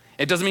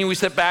 It doesn't mean we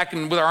sit back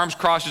and with our arms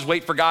crossed just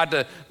wait for God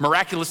to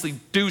miraculously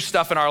do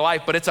stuff in our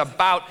life, but it's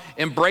about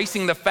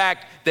embracing the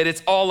fact that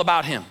it's all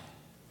about him.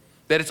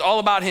 That it's all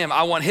about him.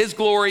 I want his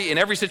glory in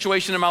every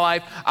situation in my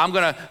life. I'm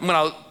gonna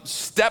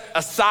step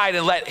aside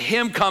and let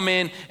him come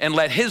in and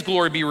let his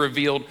glory be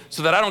revealed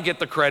so that I don't get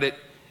the credit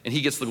and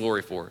he gets the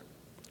glory for it.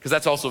 Because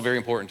that's also very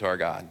important to our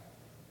God.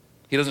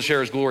 He doesn't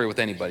share his glory with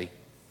anybody.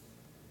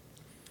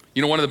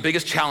 You know, one of the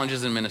biggest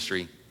challenges in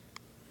ministry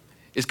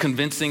is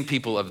convincing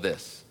people of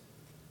this,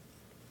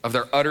 of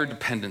their utter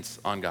dependence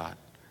on God,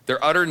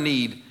 their utter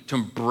need to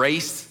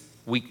embrace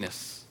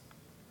weakness,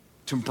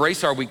 to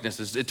embrace our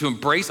weaknesses, to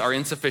embrace our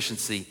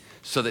insufficiency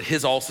so that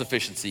his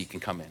all-sufficiency can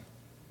come in.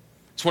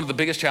 It's one of the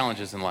biggest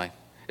challenges in life,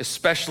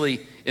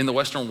 especially in the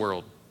Western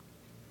world.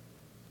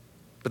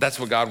 But that's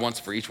what God wants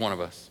for each one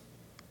of us.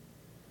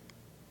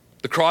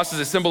 The cross is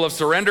a symbol of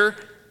surrender,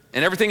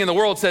 and everything in the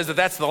world says that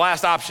that's the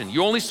last option.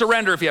 You only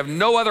surrender if you have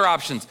no other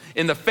options.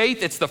 In the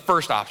faith, it's the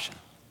first option.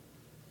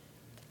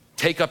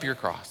 Take up your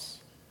cross.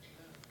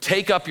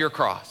 Take up your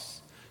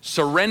cross.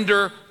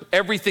 Surrender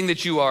everything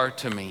that you are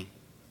to me.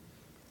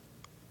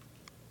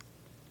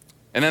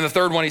 And then the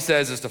third one he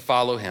says is to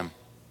follow him.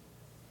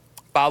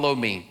 Follow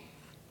me.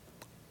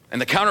 And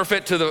the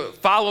counterfeit to the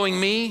following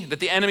me that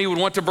the enemy would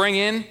want to bring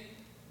in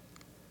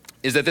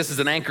is that this is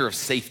an anchor of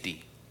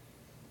safety.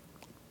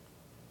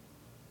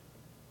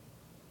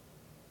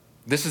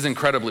 This is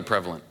incredibly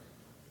prevalent.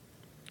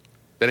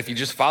 That if you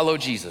just follow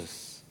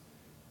Jesus,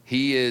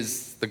 he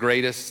is the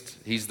greatest,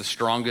 he's the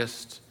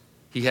strongest,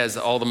 he has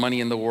all the money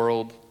in the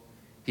world,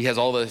 he has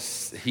all the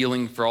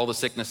healing for all the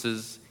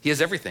sicknesses, he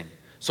has everything.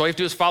 So all you have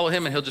to do is follow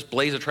him and he'll just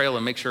blaze a trail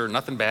and make sure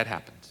nothing bad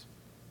happens.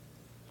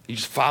 You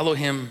just follow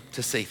him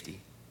to safety.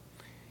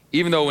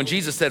 Even though when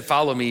Jesus said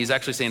follow me, he's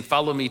actually saying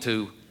follow me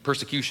to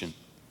persecution.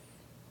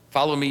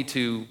 Follow me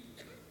to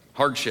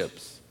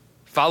hardships.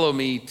 Follow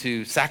me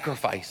to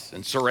sacrifice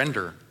and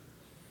surrender.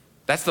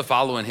 That's the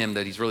following him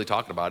that he's really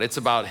talking about. It's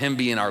about him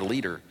being our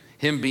leader,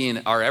 him being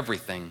our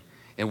everything,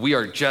 and we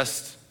are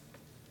just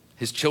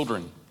his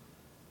children.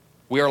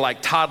 We are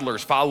like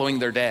toddlers following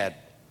their dad.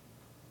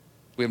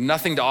 We have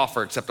nothing to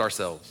offer except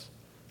ourselves.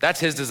 That's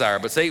his desire,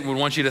 but Satan would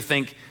want you to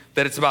think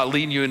that it's about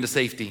leading you into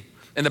safety.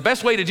 And the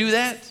best way to do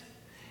that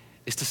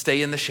is to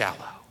stay in the shallow.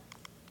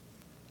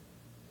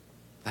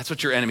 That's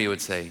what your enemy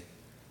would say.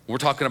 We're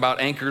talking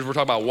about anchors, we're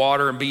talking about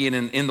water and being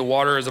in the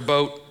water as a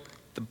boat.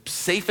 The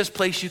safest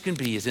place you can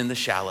be is in the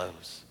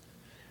shallows.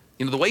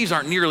 You know, the waves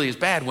aren't nearly as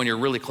bad when you're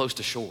really close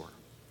to shore.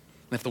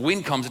 And if the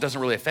wind comes, it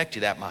doesn't really affect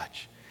you that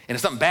much. And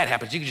if something bad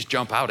happens, you can just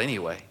jump out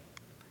anyway.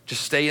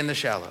 Just stay in the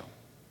shallow.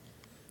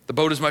 The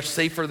boat is much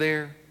safer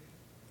there.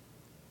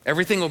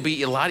 Everything will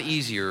be a lot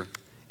easier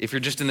if you're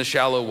just in the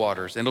shallow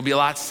waters, and it'll be a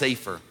lot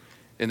safer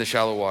in the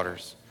shallow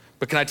waters.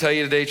 But can I tell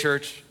you today,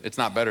 church, it's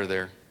not better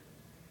there.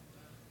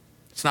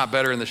 It's not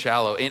better in the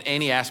shallow, in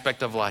any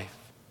aspect of life.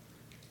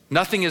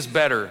 Nothing is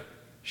better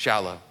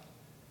shallow.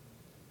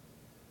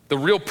 The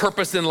real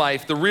purpose in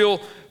life, the real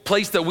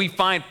place that we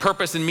find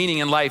purpose and meaning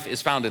in life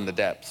is found in the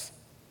depths.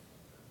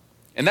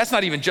 And that's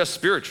not even just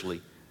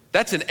spiritually.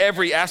 That's in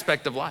every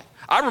aspect of life.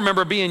 I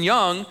remember being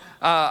young,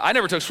 I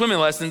never took swimming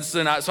lessons,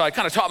 so I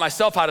kind of taught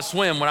myself how to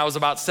swim when I was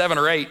about 7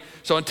 or 8.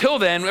 So until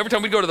then, every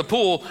time we'd go to the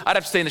pool, I'd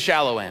have to stay in the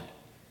shallow end.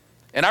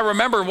 And I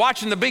remember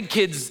watching the big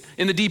kids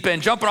in the deep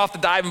end, jumping off the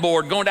diving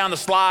board, going down the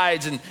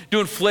slides and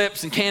doing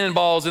flips and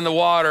cannonballs in the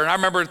water. And I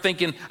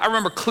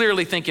remember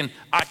clearly thinking,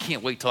 I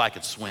can't wait till I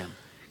could swim,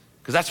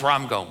 because that's where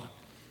I'm going.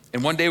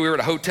 And one day we were at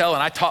a hotel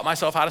and I taught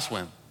myself how to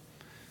swim.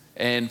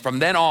 And from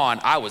then on,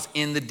 I was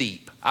in the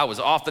deep. I was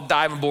off the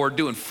diving board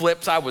doing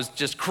flips. I was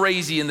just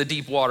crazy in the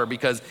deep water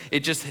because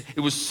it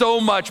was so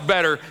much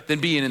better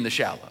than being in the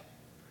shallow.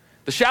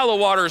 The shallow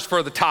water is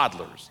for the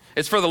toddlers.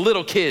 It's for the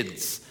little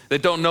kids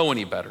that don't know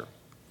any better.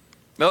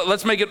 Now,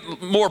 let's make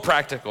it more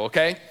practical,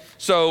 okay?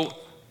 So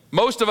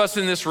most of us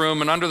in this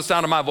room and under the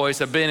sound of my voice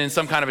have been in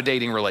some kind of a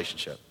dating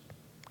relationship,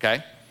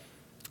 okay?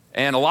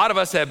 And a lot of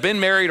us have been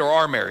married or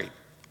are married.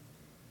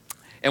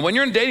 And when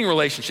you're in a dating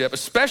relationship,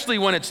 especially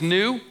when it's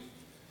new,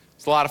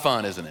 it's a lot of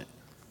fun, isn't it?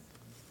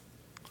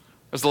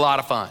 It's a lot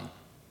of fun.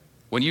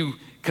 When you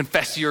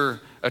confess your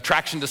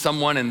attraction to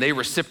someone and they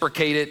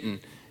reciprocate it, and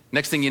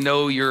next thing you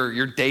know,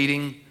 you're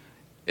dating,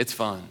 it's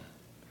fun.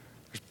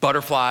 There's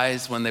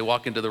butterflies when they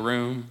walk into the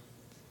room.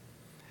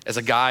 As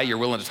a guy, you're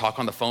willing to talk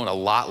on the phone a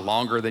lot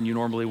longer than you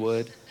normally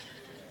would.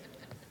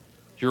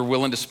 You're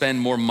willing to spend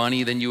more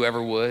money than you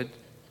ever would.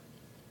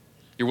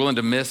 You're willing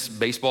to miss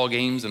baseball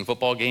games and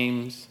football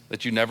games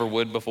that you never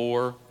would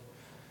before.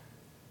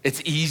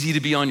 It's easy to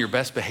be on your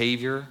best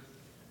behavior,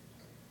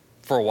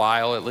 for a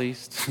while at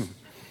least.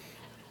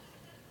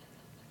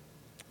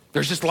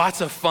 There's just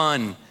lots of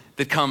fun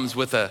that comes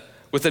with a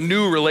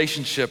new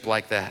relationship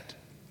like that.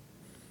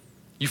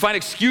 You find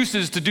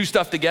excuses to do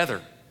stuff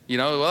together. You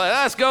know, well,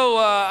 let's go,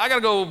 I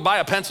gotta go buy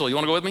a pencil. You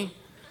wanna go with me?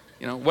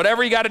 You know,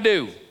 whatever you gotta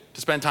do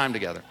to spend time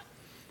together.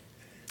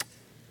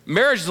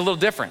 Marriage is a little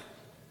different.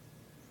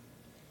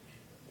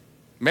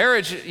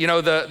 Marriage, you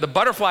know, the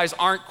butterflies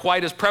aren't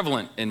quite as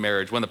prevalent in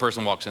marriage when the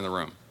person walks in the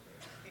room,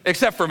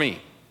 except for me.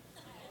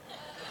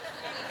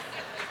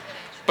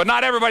 But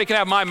not everybody can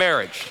have my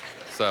marriage,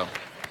 so.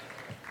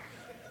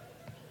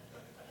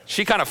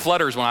 She kind of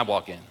flutters when I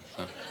walk in.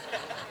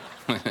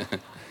 So.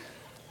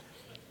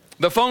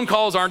 The phone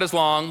calls aren't as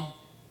long.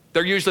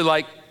 They're usually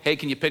like, hey,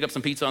 can you pick up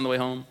some pizza on the way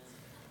home?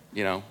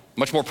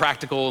 much more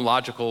practical and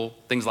logical,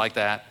 things like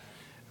that.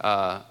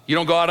 You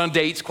don't go out on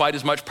dates quite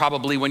as much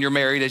probably when you're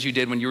married as you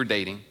did when you were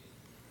dating.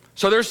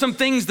 So there's some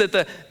things that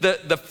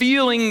the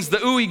feelings, the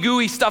ooey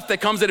gooey stuff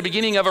that comes at the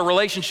beginning of a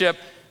relationship,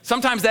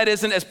 sometimes that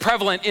isn't as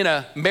prevalent in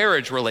a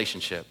marriage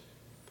relationship.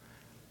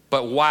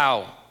 But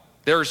wow,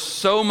 there's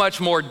so much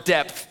more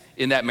depth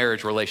in that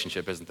marriage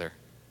relationship, isn't there?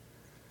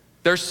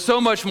 There's so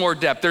much more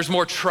depth. There's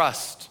more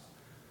trust.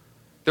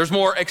 There's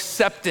more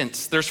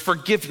acceptance. There's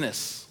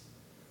forgiveness.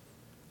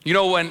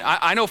 When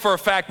I know for a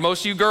fact,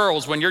 most of you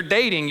girls, when you're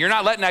dating, you're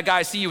not letting that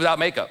guy see you without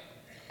makeup.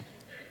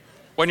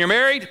 When you're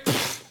married,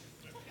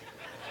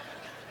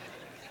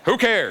 who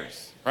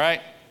cares,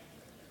 right?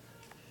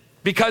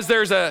 Because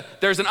there's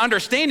an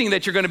understanding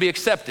that you're going to be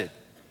accepted.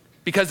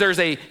 Because there's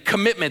a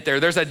commitment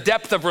there. There's a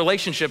depth of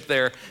relationship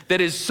there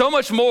that is so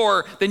much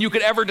more than you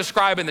could ever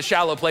describe in the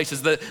shallow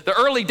places. The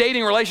early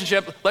dating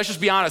relationship, let's just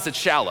be honest, it's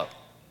shallow.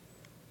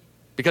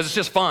 Because it's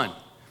just fun.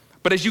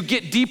 But as you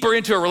get deeper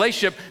into a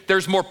relationship,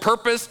 there's more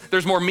purpose,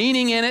 there's more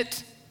meaning in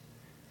it,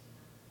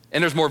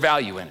 and there's more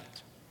value in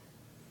it.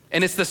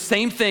 And it's the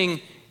same thing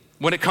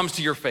when it comes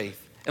to your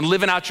faith and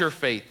living out your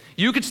faith.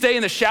 You could stay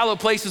in the shallow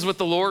places with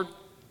the Lord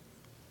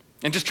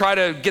and just try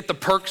to get the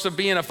perks of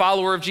being a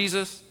follower of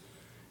Jesus.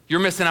 You're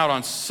missing out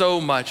on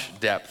so much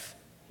depth.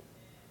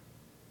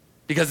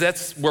 Because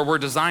that's where we're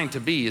designed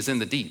to be, is in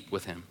the deep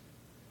with him.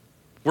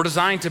 We're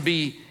designed to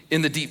be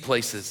in the deep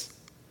places.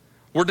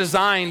 We're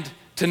designed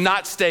to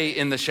not stay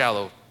in the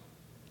shallow.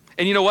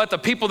 And you know what? The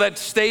people that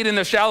stayed in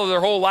the shallow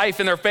their whole life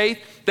in their faith,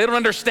 they don't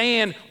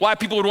understand why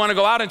people would want to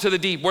go out into the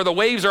deep, where the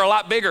waves are a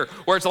lot bigger,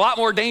 where it's a lot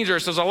more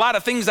dangerous. There's a lot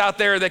of things out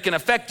there that can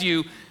affect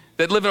you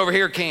that living over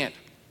here can't.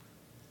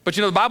 But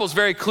the Bible's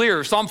very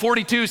clear. Psalm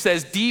 42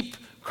 says, deep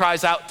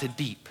cries out to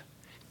deep.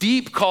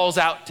 Deep calls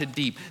out to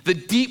deep. The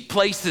deep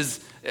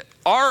places,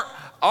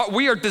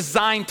 we are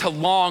designed to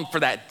long for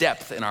that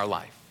depth in our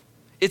life.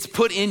 It's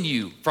put in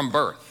you from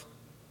birth.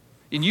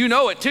 And you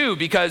know it too,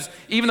 because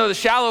even though the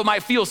shallow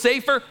might feel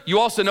safer, you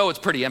also know it's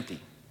pretty empty.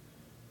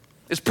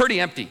 It's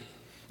pretty empty.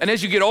 And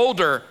as you get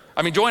older,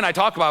 Joy and I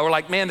talk about it, we're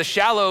like, man, the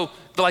shallow,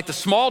 the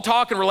small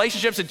talk in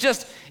relationships,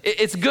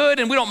 it's good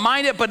and we don't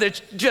mind it, but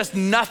it's just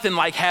nothing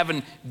like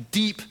having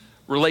deep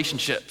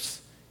relationships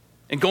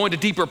and going to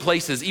deeper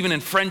places, even in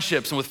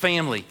friendships and with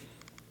family.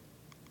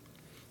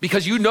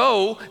 Because you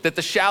know that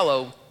the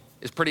shallow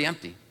is pretty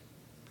empty.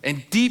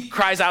 And deep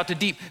cries out to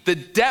deep. The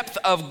depth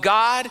of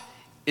God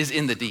is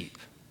in the deep.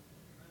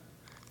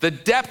 The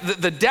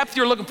depth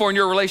you're looking for in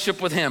your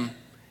relationship with him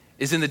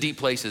is in the deep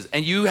places.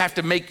 And you have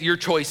to make your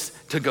choice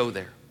to go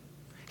there.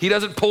 He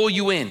doesn't pull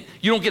you in.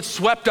 You don't get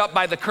swept up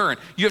by the current.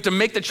 You have to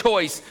make the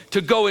choice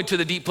to go into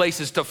the deep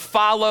places, to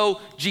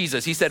follow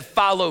Jesus. He said,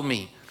 follow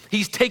me.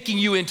 He's taking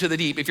you into the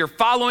deep. If you're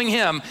following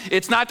him,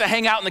 it's not to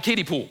hang out in the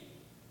kiddie pool.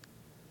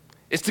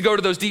 It's to go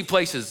to those deep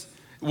places,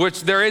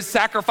 which there is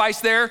sacrifice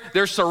there,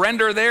 there's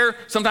surrender there,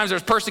 sometimes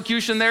there's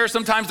persecution there,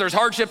 sometimes there's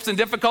hardships and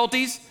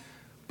difficulties,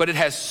 but it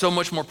has so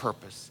much more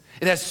purpose.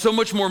 It has so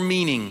much more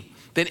meaning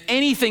than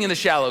anything in the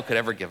shallow could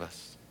ever give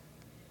us.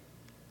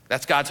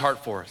 That's God's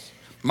heart for us.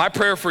 My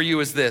prayer for you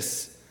is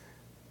this.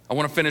 I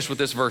want to finish with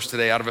this verse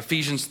today out of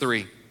Ephesians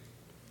 3.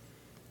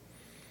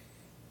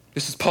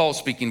 This is Paul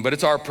speaking, but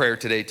it's our prayer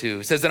today too.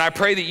 It says, and I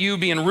pray that you,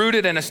 being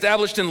rooted and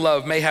established in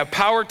love, may have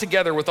power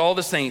together with all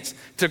the saints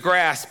to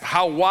grasp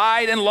how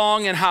wide and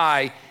long and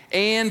high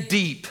and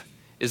deep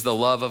is the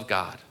love of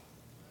God.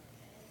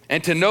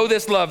 And to know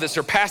this love that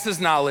surpasses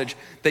knowledge,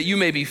 that you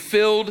may be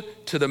filled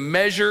to the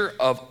measure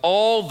of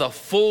all the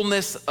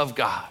fullness of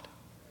God.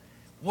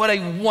 What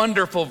a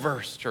wonderful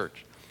verse,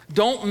 church.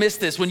 Don't miss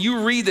this. When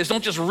you read this,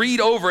 don't just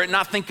read over it and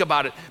not think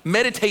about it.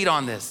 Meditate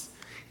on this.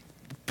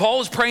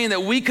 Paul is praying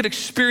that we could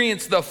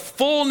experience the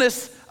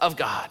fullness of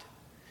God,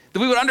 that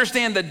we would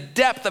understand the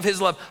depth of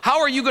his love.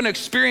 How are you going to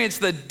experience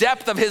the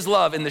depth of his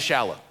love in the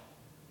shallow?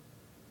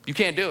 You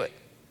can't do it.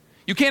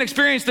 You can't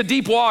experience the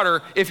deep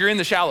water if you're in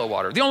the shallow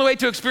water. The only way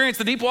to experience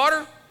the deep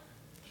water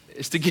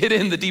is to get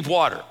in the deep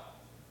water.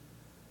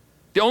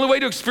 The only way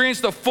to experience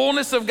the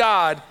fullness of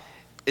God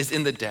is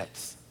in the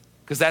depths,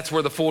 because that's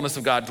where the fullness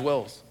of God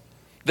dwells.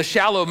 The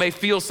shallow may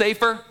feel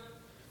safer,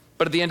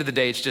 but at the end of the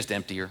day, it's just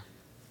emptier.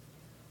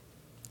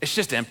 It's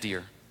just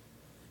emptier.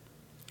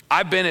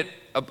 I've been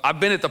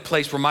at the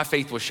place where my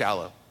faith was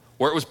shallow,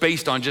 where it was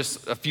based on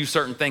just a few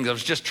certain things. I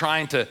was just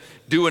trying to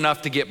do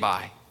enough to get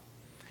by.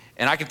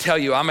 And I can tell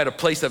you, I'm at a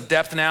place of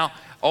depth now.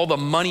 All the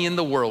money in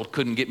the world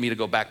couldn't get me to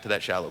go back to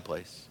that shallow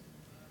place,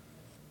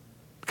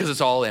 because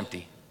it's all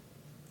empty.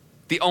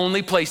 The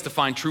only place to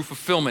find true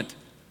fulfillment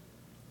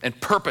and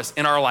purpose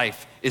in our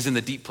life is in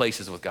the deep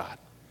places with God.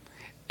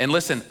 And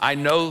listen, I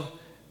know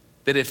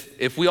that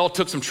if we all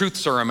took some truth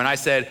serum and I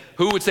said,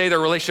 who would say their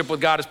relationship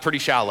with God is pretty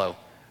shallow?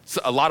 So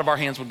a lot of our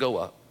hands would go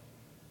up.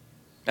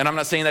 And I'm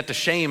not saying that to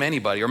shame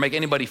anybody or make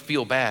anybody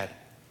feel bad,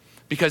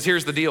 because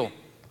here's the deal.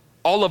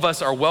 All of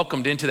us are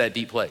welcomed into that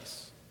deep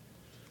place,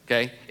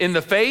 okay? In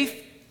the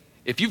faith,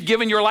 if you've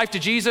given your life to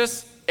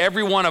Jesus,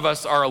 every one of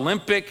us are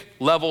Olympic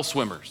level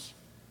swimmers.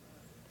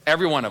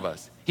 Every one of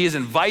us. He is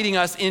inviting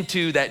us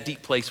into that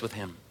deep place with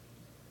him.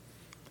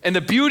 And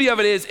the beauty of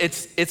it is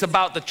it's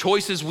about the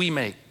choices we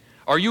make.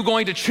 Are you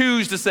going to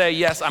choose to say,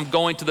 yes, I'm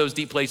going to those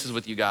deep places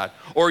with you, God?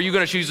 Or are you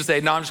going to choose to say,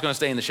 no, I'm just going to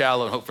stay in the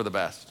shallow and hope for the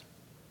best?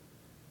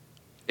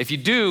 If you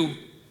do,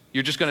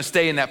 you're just going to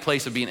stay in that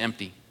place of being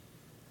empty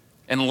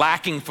and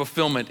lacking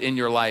fulfillment in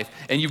your life.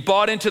 And you've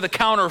bought into the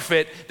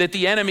counterfeit that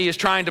the enemy is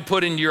trying to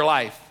put into your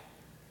life,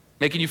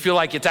 making you feel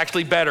like it's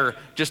actually better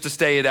just to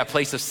stay at that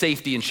place of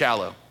safety and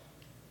shallow.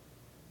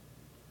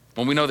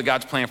 When we know that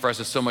God's plan for us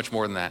is so much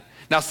more than that.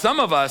 Now, some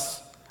of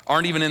us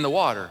aren't even in the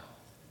water.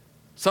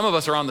 Some of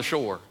us are on the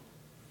shore.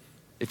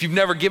 If you've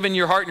never given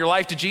your heart and your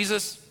life to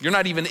Jesus, you're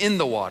not even in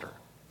the water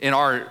in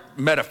our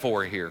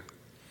metaphor here.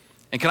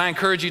 And can I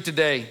encourage you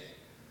today,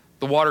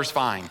 the water's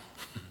fine.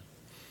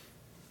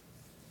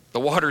 The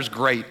water's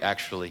great,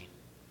 actually.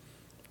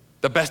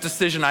 The best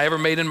decision I ever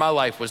made in my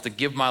life was to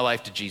give my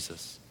life to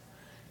Jesus.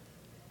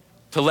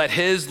 To let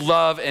his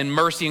love and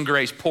mercy and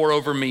grace pour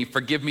over me,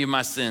 forgive me of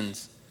my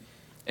sins,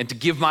 and to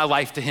give my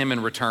life to him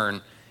in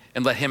return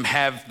and let him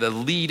have the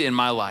lead in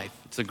my life.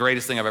 It's the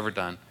greatest thing I've ever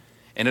done.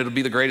 And it'll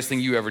be the greatest thing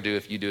you ever do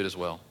if you do it as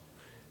well.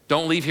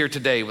 Don't leave here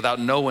today without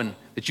knowing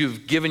that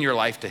you've given your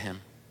life to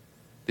him,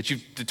 that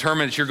you've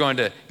determined that you're going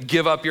to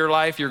give up your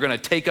life, you're going to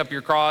take up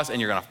your cross,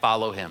 and you're going to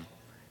follow him.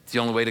 It's the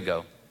only way to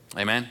go.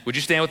 Amen. Would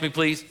you stand with me,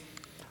 please?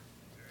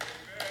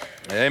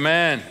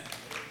 Amen.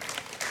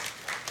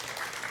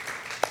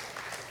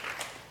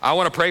 I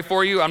want to pray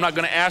for you. I'm not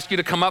going to ask you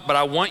to come up, but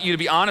I want you to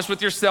be honest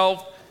with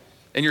yourself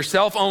and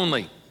yourself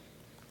only.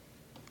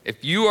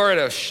 If you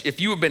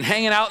have been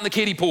hanging out in the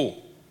kiddie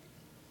pool,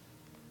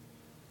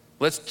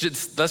 let's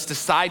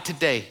decide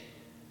today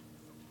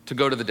to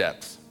go to the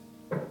depths,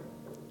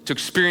 to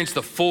experience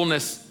the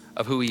fullness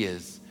of who he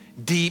is.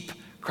 Deep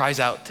cries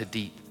out to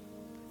deep.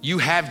 You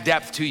have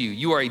depth to you.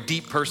 You are a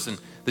deep person.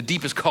 The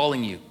deep is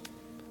calling you.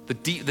 The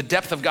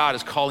depth of God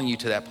is calling you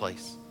to that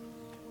place.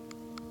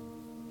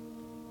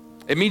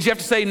 It means you have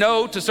to say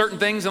no to certain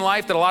things in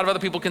life that a lot of other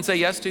people can say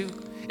yes to.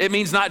 It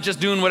means not just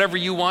doing whatever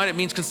you want. It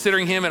means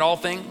considering him in all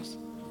things.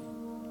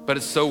 But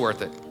it's so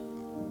worth it.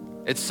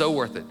 It's so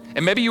worth it.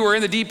 And maybe you were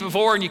in the deep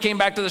before and you came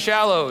back to the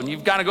shallow and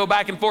you've got to go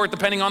back and forth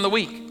depending on the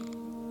week.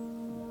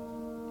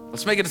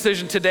 Let's make a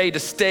decision today to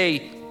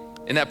stay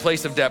in that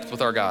place of depth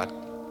with our God.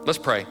 Let's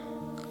pray.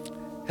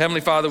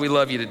 Heavenly Father, we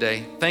love you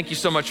today. Thank you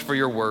so much for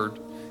your word.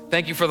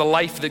 Thank you for the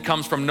life that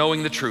comes from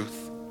knowing the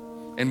truth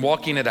and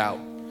walking it out.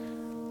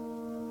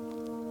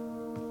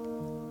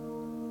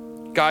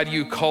 God,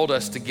 you called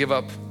us to give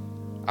up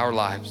our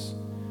lives,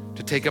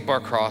 to take up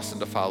our cross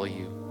and to follow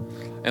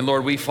you. And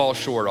Lord, we fall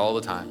short all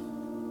the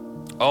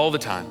time, all the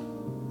time.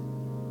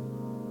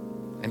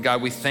 And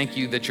God, we thank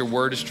you that your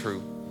word is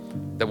true,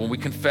 that when we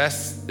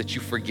confess that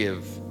you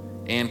forgive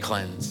and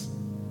cleanse,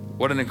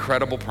 what an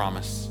incredible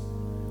promise,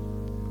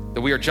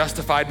 that we are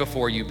justified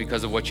before you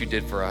because of what you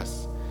did for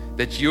us,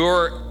 that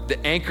the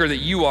anchor that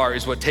you are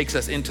is what takes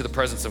us into the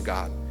presence of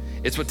God.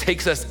 It's what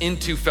takes us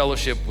into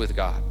fellowship with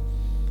God.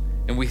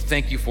 And we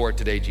thank you for it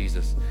today,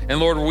 Jesus. And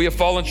Lord, we have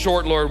fallen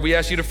short, Lord. We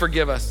ask you to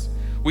forgive us.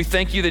 We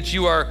thank you that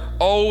you are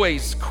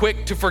always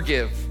quick to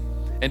forgive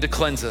and to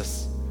cleanse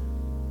us.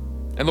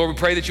 And Lord, we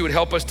pray that you would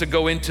help us to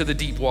go into the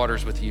deep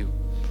waters with you.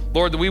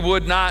 Lord, that we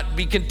would not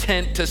be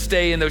content to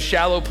stay in those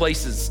shallow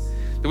places,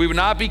 that we would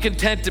not be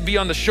content to be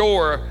on the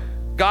shore,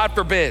 God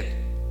forbid,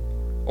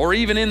 or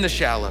even in the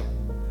shallow,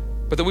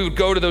 but that we would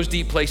go to those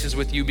deep places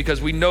with you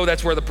because we know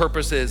that's where the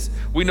purpose is.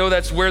 We know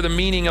that's where the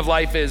meaning of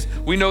life is.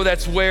 We know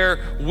that's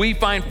where we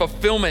find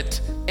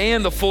fulfillment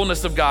and the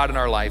fullness of God in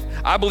our life.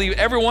 I believe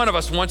every one of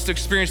us wants to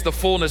experience the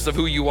fullness of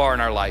who you are in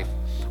our life.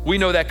 We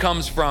know that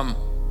comes from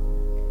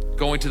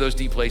going to those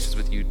deep places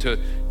with you,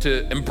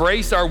 to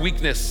embrace our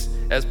weakness,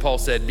 as Paul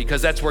said,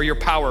 because that's where your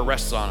power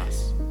rests on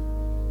us.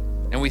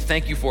 And we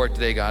thank you for it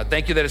today, God.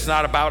 Thank you that it's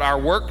not about our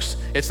works.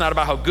 It's not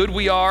about how good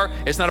we are.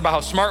 It's not about how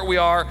smart we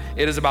are.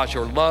 It is about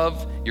your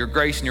love, your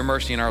grace, and your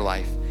mercy in our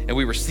life. And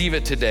we receive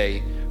it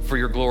today for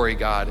your glory,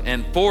 God,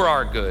 and for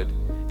our good.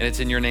 And it's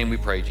in your name we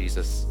pray,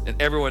 Jesus.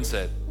 And everyone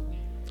said,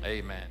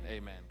 amen.